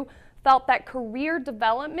 2022 felt that career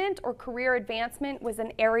development or career advancement was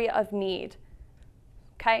an area of need.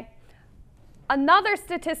 Okay? Another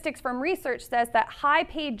statistics from research says that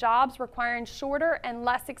high-paid jobs requiring shorter and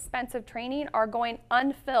less expensive training are going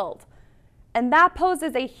unfilled. And that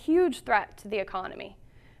poses a huge threat to the economy.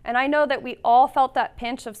 And I know that we all felt that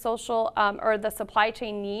pinch of social or the supply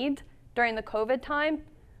chain need during the COVID time.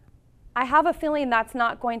 I have a feeling that's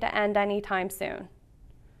not going to end anytime soon.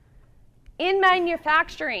 In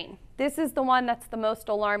manufacturing, this is the one that's the most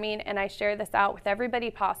alarming, and I share this out with everybody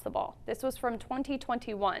possible. This was from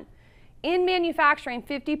 2021. In manufacturing,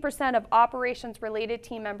 50% of operations-related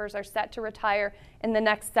team members are set to retire in the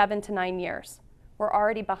next 7 to 9 years. We're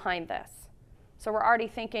already behind this. So we're already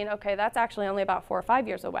thinking, okay, that's actually only about 4 or 5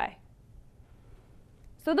 years away.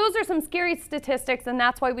 So those are some scary statistics, and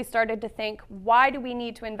that's why we started to think, why do we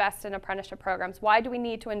need to invest in apprenticeship programs? Why do we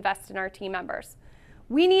need to invest in our team members?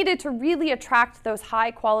 We needed to really attract those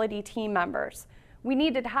high-quality team members. We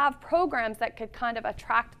needed to have programs that could kind of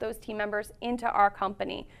attract those team members into our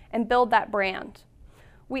company and build that brand.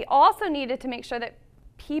 We also needed to make sure that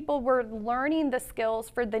people were learning the skills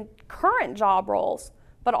for the current job roles,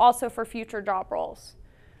 but also for future job roles.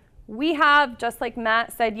 We have, just like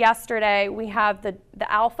Matt said yesterday, we have the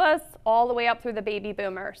alphas all the way up through the baby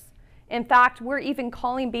boomers. In fact, we're even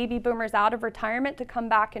calling baby boomers out of retirement to come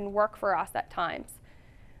back and work for us at times.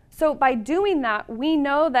 So by doing that, we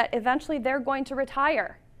know that eventually they're going to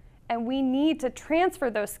retire, and we need to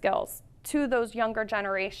transfer those skills to those younger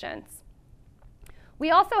generations.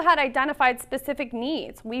 We also had identified specific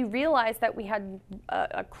needs. We realized that we had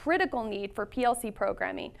a critical need for PLC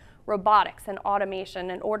programming, robotics, and automation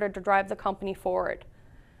in order to drive the company forward.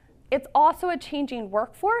 It's also a changing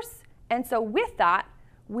workforce, and so with that,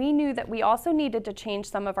 we knew that we also needed to change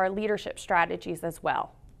some of our leadership strategies as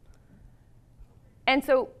well. And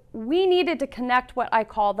so we needed to connect what I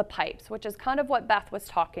call the pipes, which is kind of what Beth was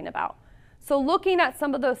talking about. So looking at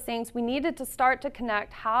some of those things, we needed to start to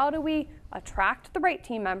connect how do we attract the right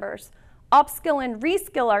team members, upskill and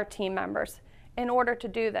reskill our team members in order to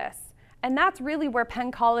do this. And that's really where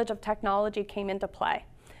Penn College of Technology came into play.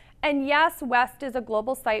 And yes, West is a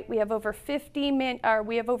global site. We have over 50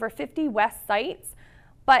 West sites,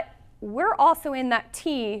 but we're also in that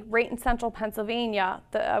T right in central Pennsylvania.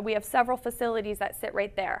 We have several facilities that sit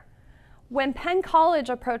right there. When Penn College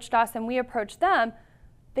approached us and we approached them,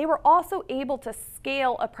 they were also able to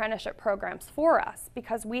scale apprenticeship programs for us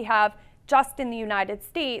because we have, just in the United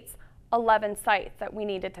States, 11 sites that we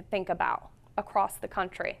needed to think about across the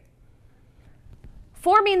country.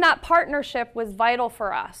 Forming that partnership was vital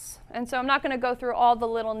for us. And so I'm not going to go through all the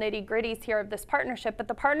little nitty-gritties here of this partnership, but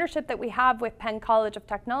the partnership that we have with Penn College of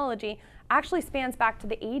Technology actually spans back to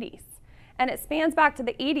the 80s. And it spans back to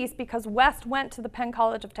the 80s because West went to the Penn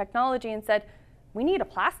College of Technology and said, we need a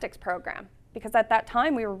plastics program. Because at that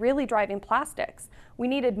time, we were really driving plastics. We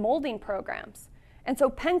needed molding programs. And so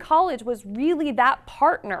Penn College was really that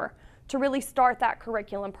partner to really start that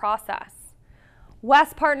curriculum process.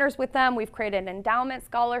 West partners with them. We've created endowment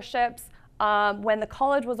scholarships. When the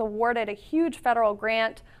college was awarded a huge federal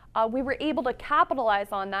grant, we were able to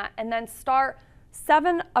capitalize on that and then start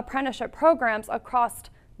 7 apprenticeship programs across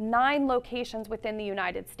 9 locations within the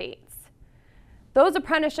United States. Those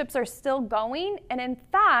apprenticeships are still going, and in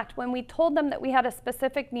fact, when we told them that we had a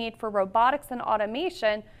specific need for robotics and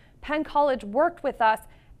automation, Penn College worked with us,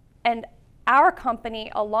 and our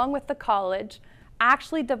company, along with the college,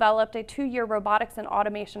 actually developed a 2-year robotics and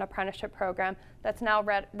automation apprenticeship program that's now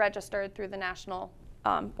registered through the National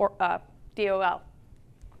DOL.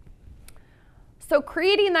 So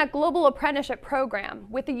creating that global apprenticeship program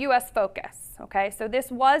with a U.S. focus, okay? So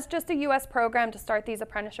this was just a U.S. program to start these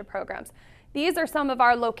apprenticeship programs. These are some of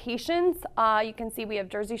our locations. You can see we have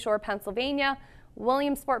Jersey Shore, Pennsylvania,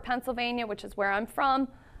 Williamsport, Pennsylvania, which is where I'm from,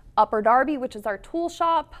 Upper Darby, which is our tool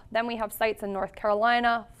shop. Then we have sites in North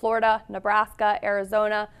Carolina, Florida, Nebraska,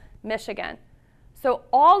 Arizona, Michigan. So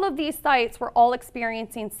all of these sites were all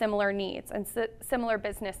experiencing similar needs and similar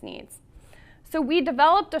business needs. So we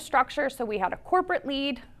developed a structure, so we had a corporate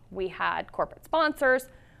lead, we had corporate sponsors,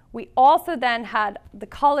 we also then had the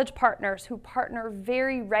college partners who partner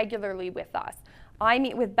very regularly with us. I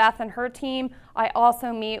meet with Beth and her team. They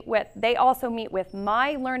also meet with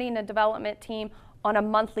my learning and development team on a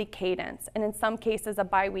monthly cadence, and in some cases a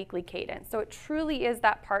bi-weekly cadence. So it truly is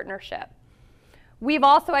that partnership. We've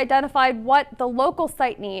also identified what the local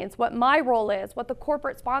site needs, what my role is, what the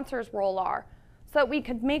corporate sponsor's role are, so that we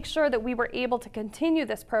could make sure that we were able to continue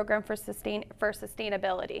this program for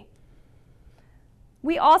sustainability.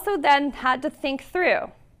 We also then had to think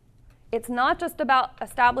through. It's not just about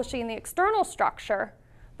establishing the external structure,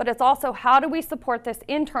 but it's also how do we support this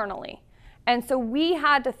internally? And so we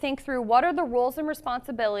had to think through what are the roles and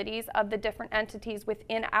responsibilities of the different entities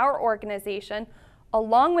within our organization,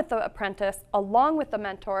 along with the apprentice, along with the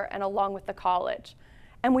mentor, and along with the college.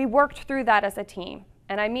 And we worked through that as a team.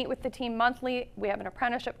 And I meet with the team monthly. We have an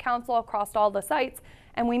apprenticeship council across all the sites,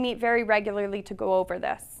 and we meet very regularly to go over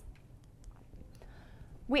this.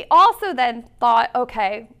 We also then thought,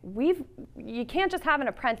 okay, you can't just have an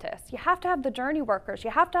apprentice. You have to have the journey workers. You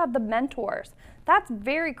have to have the mentors. That's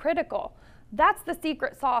very critical. That's the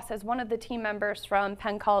secret sauce, as one of the team members from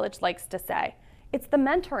Penn College likes to say. It's the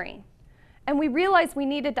mentoring. And we realized we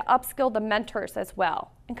needed to upskill the mentors as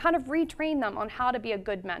well and kind of retrain them on how to be a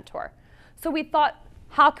good mentor. So we thought,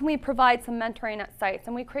 how can we provide some mentoring at sites?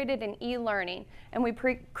 And we created an e-learning, and we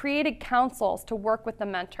created councils to work with the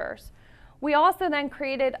mentors. We also then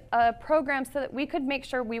created a program so that we could make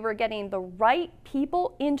sure we were getting the right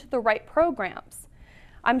people into the right programs.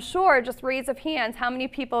 I'm sure, just raise of hands, how many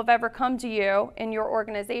people have ever come to you in your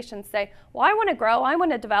organization say, well, I want to grow, I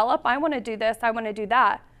want to develop, I want to do this, I want to do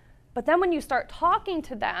that. But then when you start talking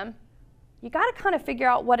to them, you got to kind of figure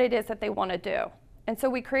out what it is that they want to do. And so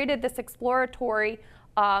we created this exploratory,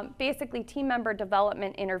 basically team member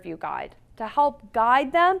development interview guide to help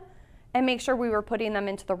guide them and make sure we were putting them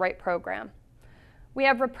into the right program. We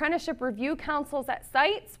have apprenticeship review councils at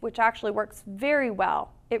sites, which actually works very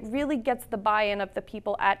well. It really gets the buy-in of the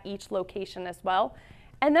people at each location as well.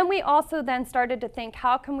 And then we also then started to think,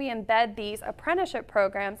 how can we embed these apprenticeship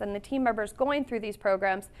programs and the team members going through these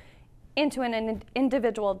programs into an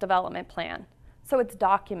individual development plan, so it's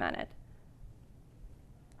documented.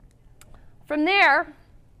 From there,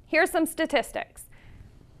 here's some statistics.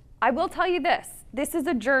 I will tell you this is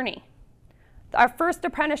a journey. Our first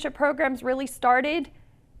apprenticeship programs really started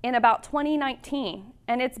in about 2019,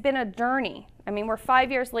 and it's been a journey. I mean, we're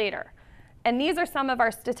 5 years later. And these are some of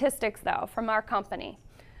our statistics, though, from our company.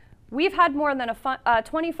 We've had more than a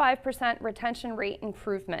 25% retention rate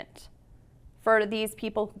improvement for these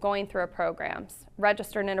people going through our programs,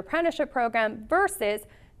 registered in an apprenticeship program versus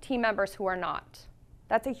team members who are not.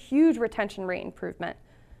 That's a huge retention rate improvement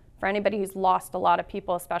for anybody who's lost a lot of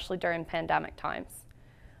people, especially during pandemic times.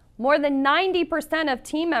 More than 90% of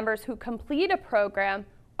team members who complete a program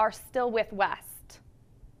are still with West.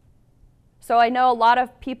 So I know a lot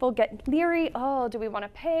of people get leery, oh, do we want to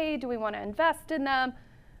pay? Do we want to invest in them?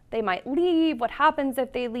 They might leave. What happens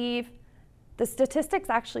if they leave? The statistics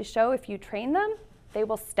actually show if you train them, they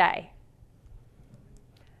will stay.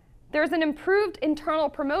 There's an improved internal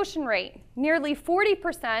promotion rate. Nearly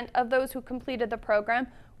 40% of those who completed the program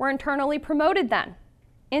were internally promoted then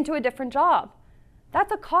into a different job.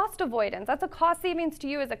 That's a cost avoidance. That's a cost savings to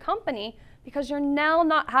you as a company because you're now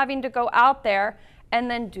not having to go out there and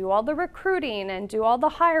then do all the recruiting and do all the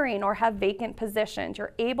hiring or have vacant positions.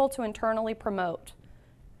 You're able to internally promote.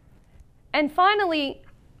 And finally,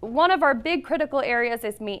 one of our big critical areas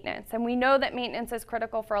is maintenance. And we know that maintenance is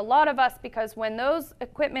critical for a lot of us because when those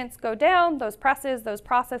equipments go down, those presses, those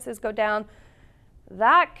processes go down,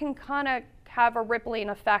 that can kind of have a rippling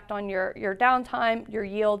effect on your downtime, your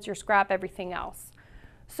yields, your scrap, everything else.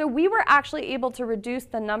 So we were actually able to reduce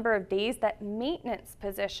the number of days that maintenance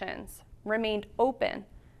positions remained open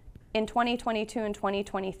in 2022 and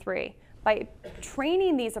 2023 by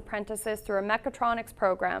training these apprentices through a mechatronics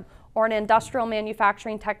program or an industrial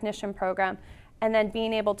manufacturing technician program, and then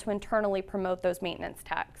being able to internally promote those maintenance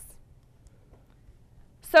techs.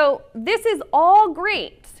 So this is all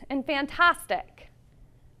great and fantastic,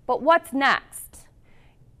 but what's next?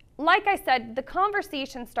 Like I said, the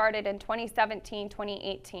conversation started in 2017,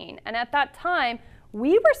 2018, and at that time,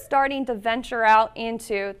 we were starting to venture out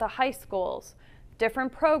into the high schools,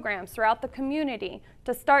 different programs throughout the community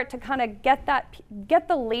to start to kind of get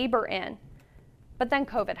the labor in. But then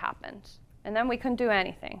COVID happened, and then we couldn't do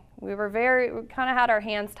anything. We kind of had our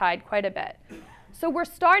hands tied quite a bit. So we're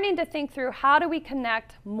starting to think through how do we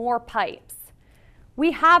connect more pipes.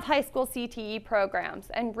 We have high school CTE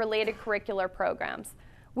programs and related curricular programs.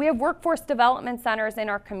 We have workforce development centers in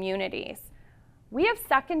our communities. We have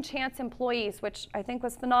second chance employees, which I think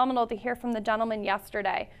was phenomenal to hear from the gentleman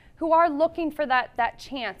yesterday, who are looking for that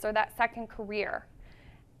chance or that second career.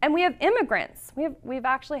 And we have immigrants. We've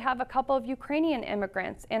actually have a couple of Ukrainian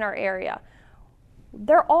immigrants in our area.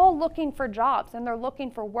 They're all looking for jobs and they're looking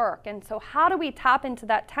for work. And so how do we tap into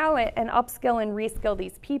that talent and upskill and reskill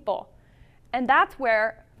these people? And that's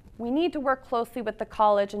where we need to work closely with the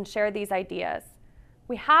college and share these ideas.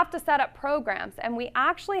 We have to set up programs, and we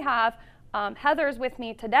actually have Heather's with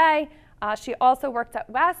me today. She also worked at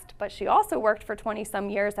West, but she also worked for 20-some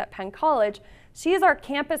years at Penn College. She is our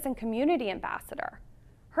campus and community ambassador.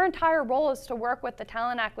 Her entire role is to work with the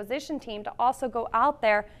talent acquisition team to also go out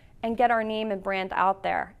there and get our name and brand out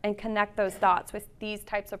there and connect those dots with these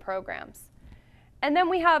types of programs. And then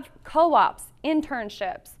we have co-ops,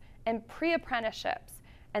 internships, and pre-apprenticeships.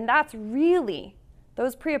 And that's really,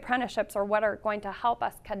 those pre-apprenticeships are what are going to help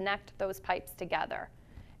us connect those pipes together.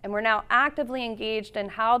 And we're now actively engaged in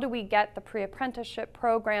how do we get the pre-apprenticeship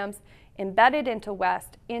programs embedded into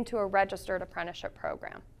West into a registered apprenticeship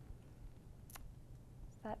program.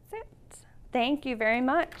 That's it. Thank you very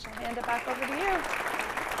much. I'll hand it back over to you.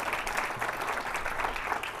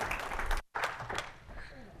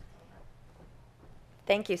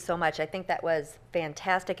 Thank you so much. I think that was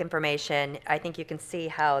fantastic information. I think you can see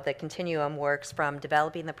how the continuum works from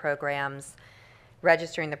developing the programs,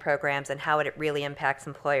 registering the programs, and how it really impacts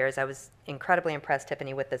employers. I was incredibly impressed,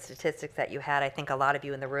 Tiffany, with the statistics that you had. I think a lot of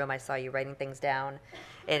you in the room, I saw you writing things down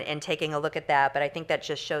and taking a look at that, but I think that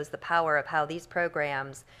just shows the power of how these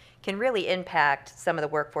programs can really impact some of the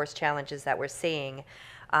workforce challenges that we're seeing.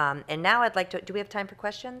 And now I'd like to, do we have time for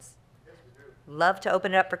questions? Yes, we do. Love to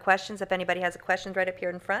open it up for questions if anybody has a question right up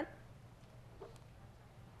here in front.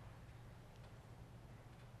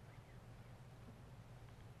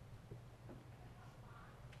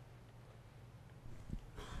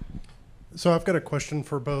 So I've got a question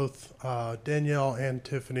for both Danielle and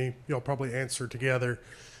Tiffany. You'll probably answer together.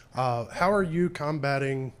 How are you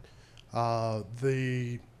combating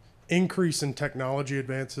the increase in technology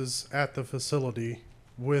advances at the facility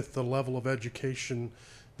with the level of education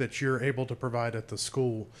that you're able to provide at the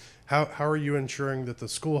school? How are you ensuring that the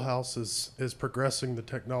schoolhouse is progressing the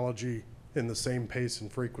technology in the same pace and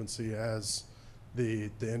frequency as the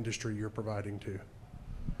industry you're providing to?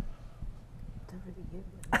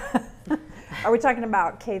 Are we talking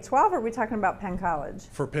about K-12 or are we talking about Penn College?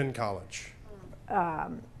 For Penn College.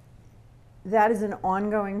 That is an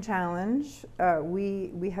ongoing challenge.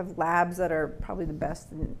 We have labs that are probably the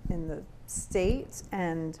best in the state,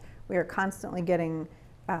 and we are constantly getting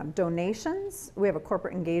donations. We have a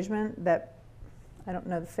corporate engagement that, I don't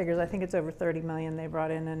know the figures, I think it's over 30 million they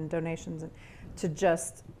brought in donations to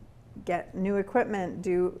just get new equipment.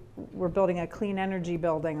 We're building a clean energy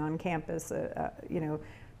building on campus.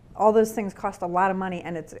 All those things cost a lot of money,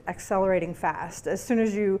 and it's accelerating fast. As soon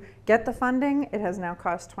as you get the funding, it has now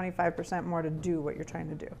cost 25% more to do what you're trying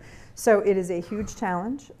to do. So it is a huge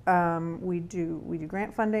challenge. We do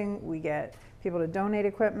grant funding. We get people to donate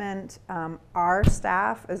equipment. Our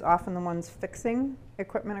staff is often the ones fixing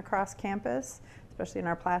equipment across campus, especially in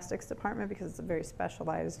our plastics department, because it's a very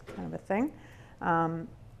specialized kind of a thing.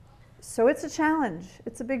 So it's a challenge.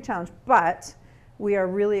 It's a big challenge. But we are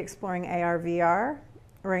really exploring AR/VR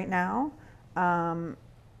right now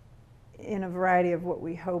in a variety of what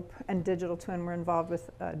we hope, and digital twin. We're involved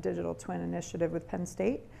with a digital twin initiative with Penn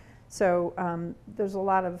State. So there's a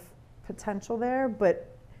lot of potential there,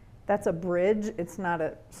 but that's a bridge. It's not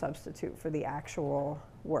a substitute for the actual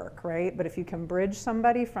work, right? But if you can bridge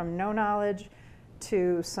somebody from no knowledge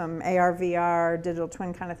to some AR/VR, digital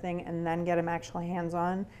twin kind of thing, and then get them actually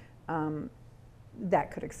hands-on,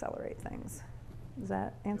 that could accelerate things. Does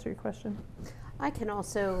that answer your question? I can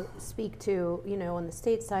also speak to, on the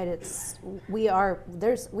state side, we have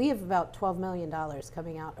about $12 million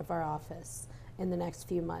coming out of our office in the next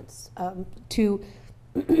few months to,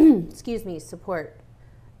 support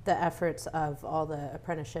the efforts of all the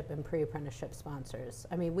apprenticeship and pre-apprenticeship sponsors.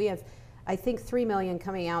 I mean, we have, I think, $3 million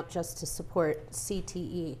coming out just to support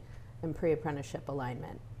CTE and pre-apprenticeship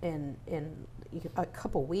alignment in a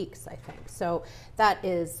couple weeks, I think. So that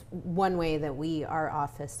is one way that our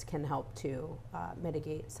office can help to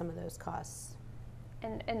mitigate some of those costs.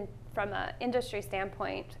 And from an industry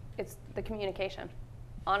standpoint, it's the communication.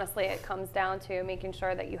 Honestly, it comes down to making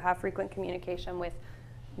sure that you have frequent communication with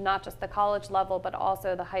not just the college level, but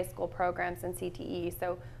also the high school programs and CTE.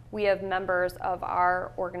 So we have members of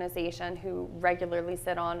our organization who regularly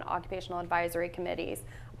sit on occupational advisory committees.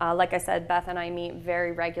 Like I said, Beth and I meet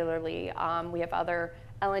very regularly. We have other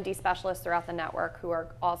L&D specialists throughout the network who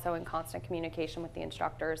are also in constant communication with the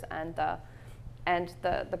instructors and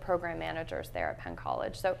the program managers there at Penn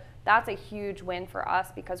College. So that's a huge win for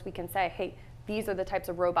us, because we can say, hey, these are the types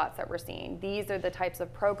of robots that we're seeing. These are the types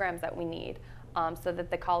of programs that we need, so that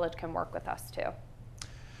the college can work with us too.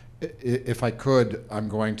 If I could, I'm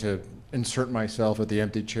going to insert myself at the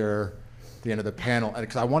empty chair at the end of the panel,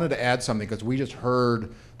 because I wanted to add something, because we just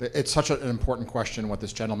heard that it's such an important question what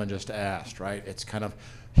this gentleman just asked, right? It's kind of,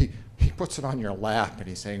 he puts it on your lap and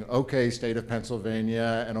he's saying, okay, state of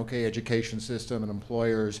Pennsylvania, and okay, education system and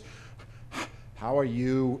employers, how are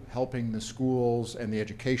you helping the schools and the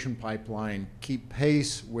education pipeline keep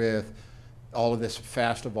pace with all of this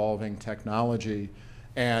fast evolving technology?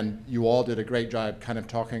 And you all did a great job kind of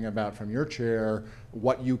talking about from your chair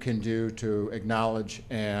what you can do to acknowledge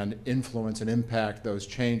and influence and impact those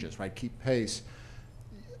changes, right? Keep pace.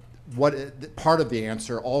 Part of the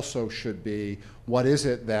answer also should be, what is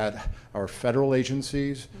it that our federal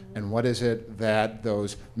agencies and what is it that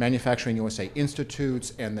those Manufacturing USA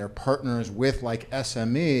institutes and their partners with, like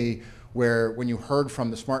SME, where when you heard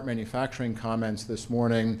from the smart manufacturing comments this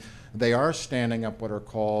morning, they are standing up what are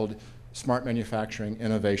called smart manufacturing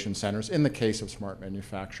innovation centers. In the case of smart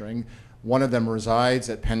manufacturing, one of them resides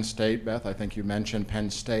at Penn State. Beth, I think you mentioned Penn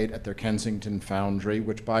State at their Kensington Foundry,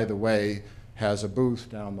 which, by the way, has a booth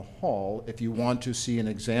down the hall. If you want to see an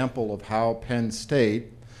example of how Penn State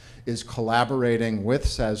is collaborating with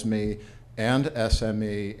SESME and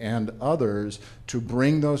SME and others to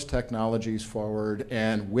bring those technologies forward,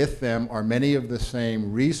 and with them are many of the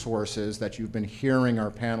same resources that you've been hearing our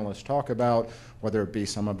panelists talk about, whether it be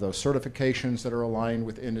some of those certifications that are aligned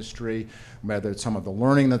with industry, whether it's some of the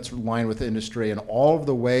learning that's aligned with industry, and all of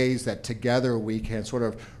the ways that together we can sort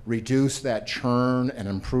of reduce that churn and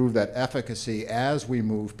improve that efficacy as we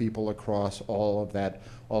move people across all of that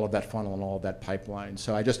funnel and all of that pipeline.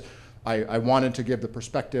 So I wanted to give the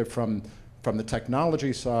perspective from the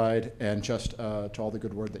technology side, and just to all the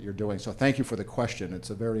good work that you're doing. So thank you for the question. It's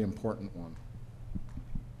a very important one.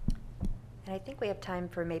 And I think we have time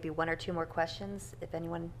for maybe one or two more questions, if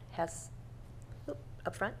anyone has.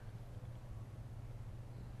 Up front.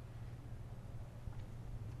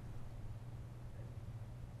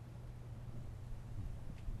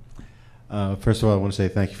 First of all, I want to say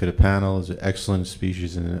thank you for the panel. It's an excellent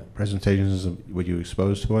speeches and presentations of what you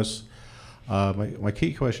exposed to us. My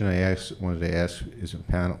key question wanted to ask is a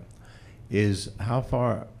panel is, how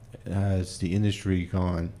far has the industry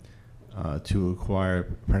gone to acquire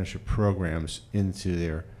apprenticeship programs into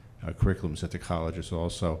their curriculums at the colleges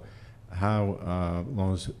also. How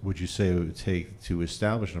long would you say it would take to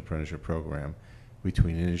establish an apprenticeship program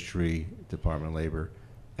between industry, Department of Labor,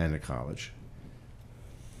 and the college?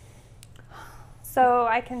 So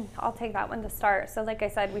I'll take that one to start. So like I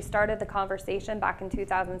said, we started the conversation back in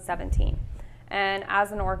 2017. And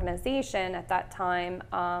as an organization at that time,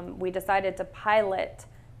 we decided to pilot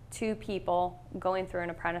 2 people going through an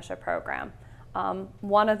apprenticeship program.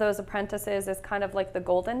 One of those apprentices is kind of like the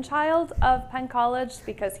golden child of Penn College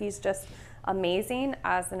because he's just amazing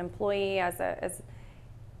as an employee, as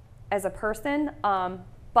a person.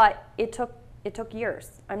 But it took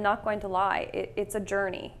years. I'm not going to lie. It's a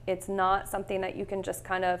journey. It's not something that you can just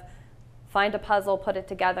kind of find a puzzle, put it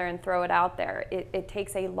together, and throw it out there. It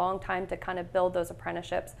takes a long time to kind of build those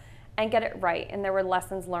apprenticeships and get it right. And there were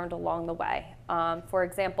lessons learned along the way. For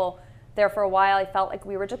example, there for a while, I felt like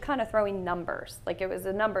we were just kind of throwing numbers. Like it was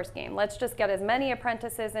a numbers game. Let's just get as many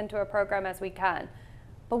apprentices into a program as we can.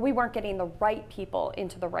 But we weren't getting the right people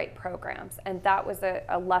into the right programs. And that was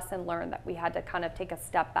a lesson learned that we had to kind of take a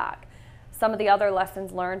step back. Some of the other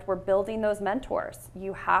lessons learned were building those mentors.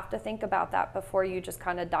 You have to think about that before you just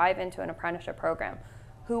kind of dive into an apprenticeship program.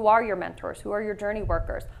 Who are your mentors? Who are your journey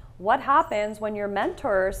workers? What happens when your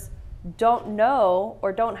mentors don't know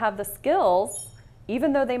or don't have the skills,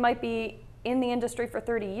 even though they might be in the industry for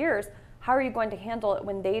 30 years? How are you going to handle it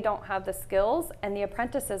when they don't have the skills and the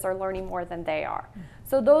apprentices are learning more than they are?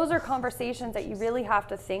 So those are conversations that you really have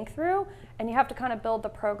to think through, and you have to kind of build the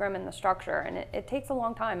program and the structure, and it takes a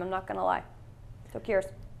long time, I'm not gonna lie. It took years.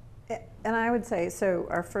 And I would say, so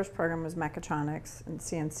our first program was mechatronics, and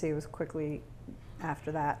CNC was quickly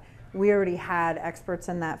after that. We already had experts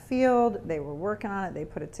in that field. They were working on it. They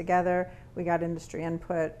put it together. We got industry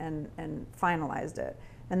input and finalized it.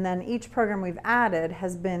 And then each program we've added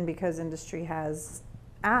has been because industry has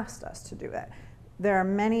asked us to do it. There are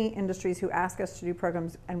many industries who ask us to do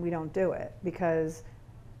programs and we don't do it because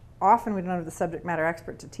often we don't have the subject matter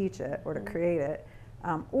expert to teach it or to create it.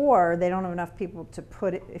 Or they don't have enough people to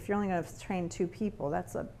put it. If you're only going to train 2 people,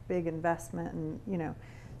 that's a big investment, and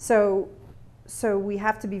so we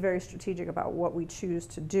have to be very strategic about what we choose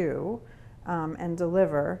to do and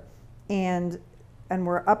deliver, and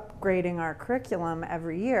we're upgrading our curriculum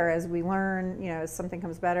every year as we learn. As something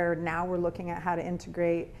comes better, now we're looking at how to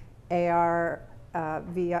integrate AR,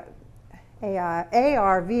 VR,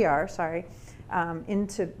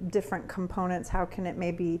 into different components. How can it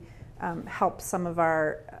maybe help some of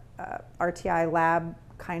our RTI lab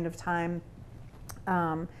kind of time?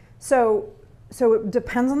 So it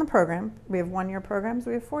depends on the program. We have 1-year programs,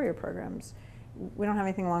 we have 4-year programs. We don't have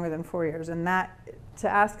anything longer than 4 years, and that, to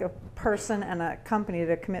ask a person and a company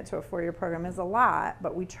to commit to a 4-year program is a lot,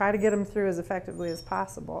 but we try to get them through as effectively as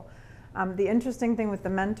possible. The interesting thing with the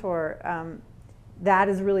mentor, that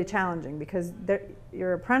is really challenging because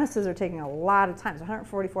your apprentices are taking a lot of time. It's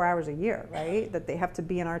 144 hours a year, right, that they have to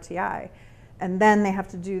be in RTI, and then they have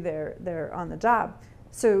to do their on the job.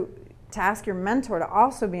 So to ask your mentor to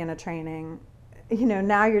also be in a training,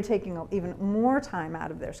 now you're taking even more time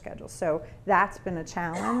out of their schedule. So that's been a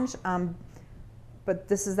challenge. But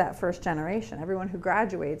this is that first generation. Everyone who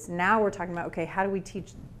graduates, now we're talking about, okay, how do we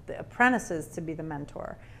teach the apprentices to be the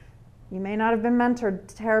mentor? You may not have been mentored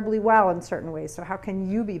terribly well in certain ways, so how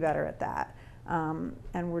can you be better at that?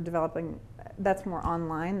 And we're developing, that's more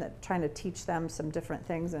online, that trying to teach them some different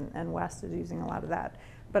things, and West is using a lot of that.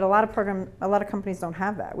 But a lot of companies don't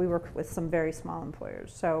have that. We work with some very small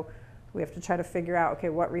employers, so we have to try to figure out, okay,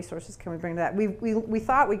 what resources can we bring to that? We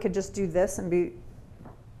thought we could just do this and be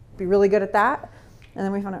really good at that, and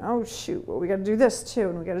then we found out, oh shoot, well we got to do this too,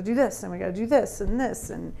 and we got to do this, and we got to do this,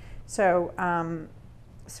 and so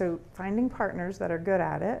so finding partners that are good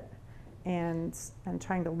at it, and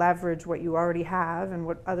trying to leverage what you already have and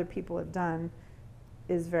what other people have done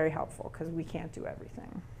is very helpful because we can't do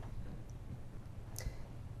everything.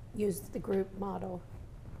 Use the group model.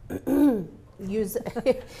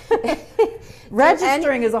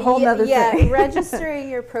 Registering is a whole nother thing. Yeah, registering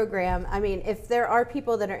your program. I mean, if there are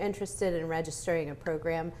people that are interested in registering a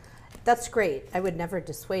program, that's great. I would never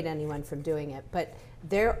dissuade anyone from doing it, but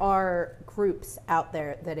there are groups out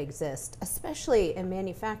there that exist, especially in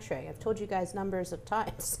manufacturing. I've told you guys numbers of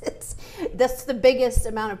times. That's the biggest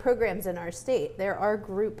amount of programs in our state. There are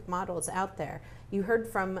group models out there. You heard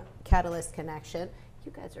from Catalyst Connection.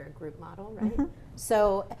 You guys are a group model, right? Mm-hmm.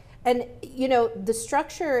 So, and the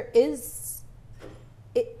structure is,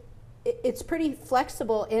 it's pretty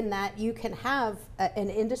flexible in that you can have an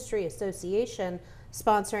industry association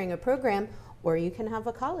sponsoring a program, or you can have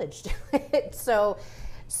a college do it. So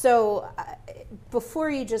So before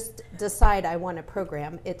you just decide I want a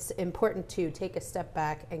program, it's important to take a step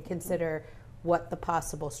back and consider what the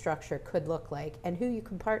possible structure could look like and who you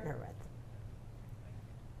can partner with.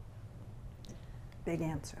 Big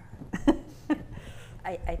answer.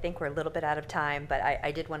 I think we're a little bit out of time, but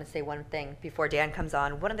I did want to say one thing before Dan comes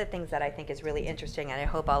on. One of the things that I think is really interesting, and I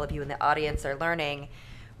hope all of you in the audience are learning,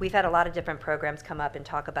 we've had a lot of different programs come up and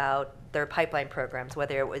talk about their pipeline programs,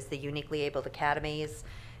 whether it was the Uniquely Abled Academies,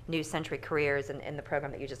 New Century Careers, and the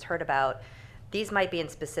program that you just heard about. These might be in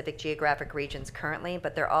specific geographic regions currently,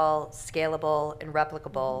 but they're all scalable and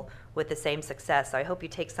replicable with the same success. So I hope you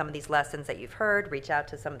take some of these lessons that you've heard, reach out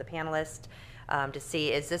to some of the panelists to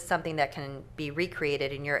see, is this something that can be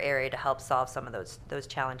recreated in your area to help solve some of those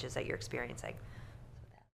challenges that you're experiencing?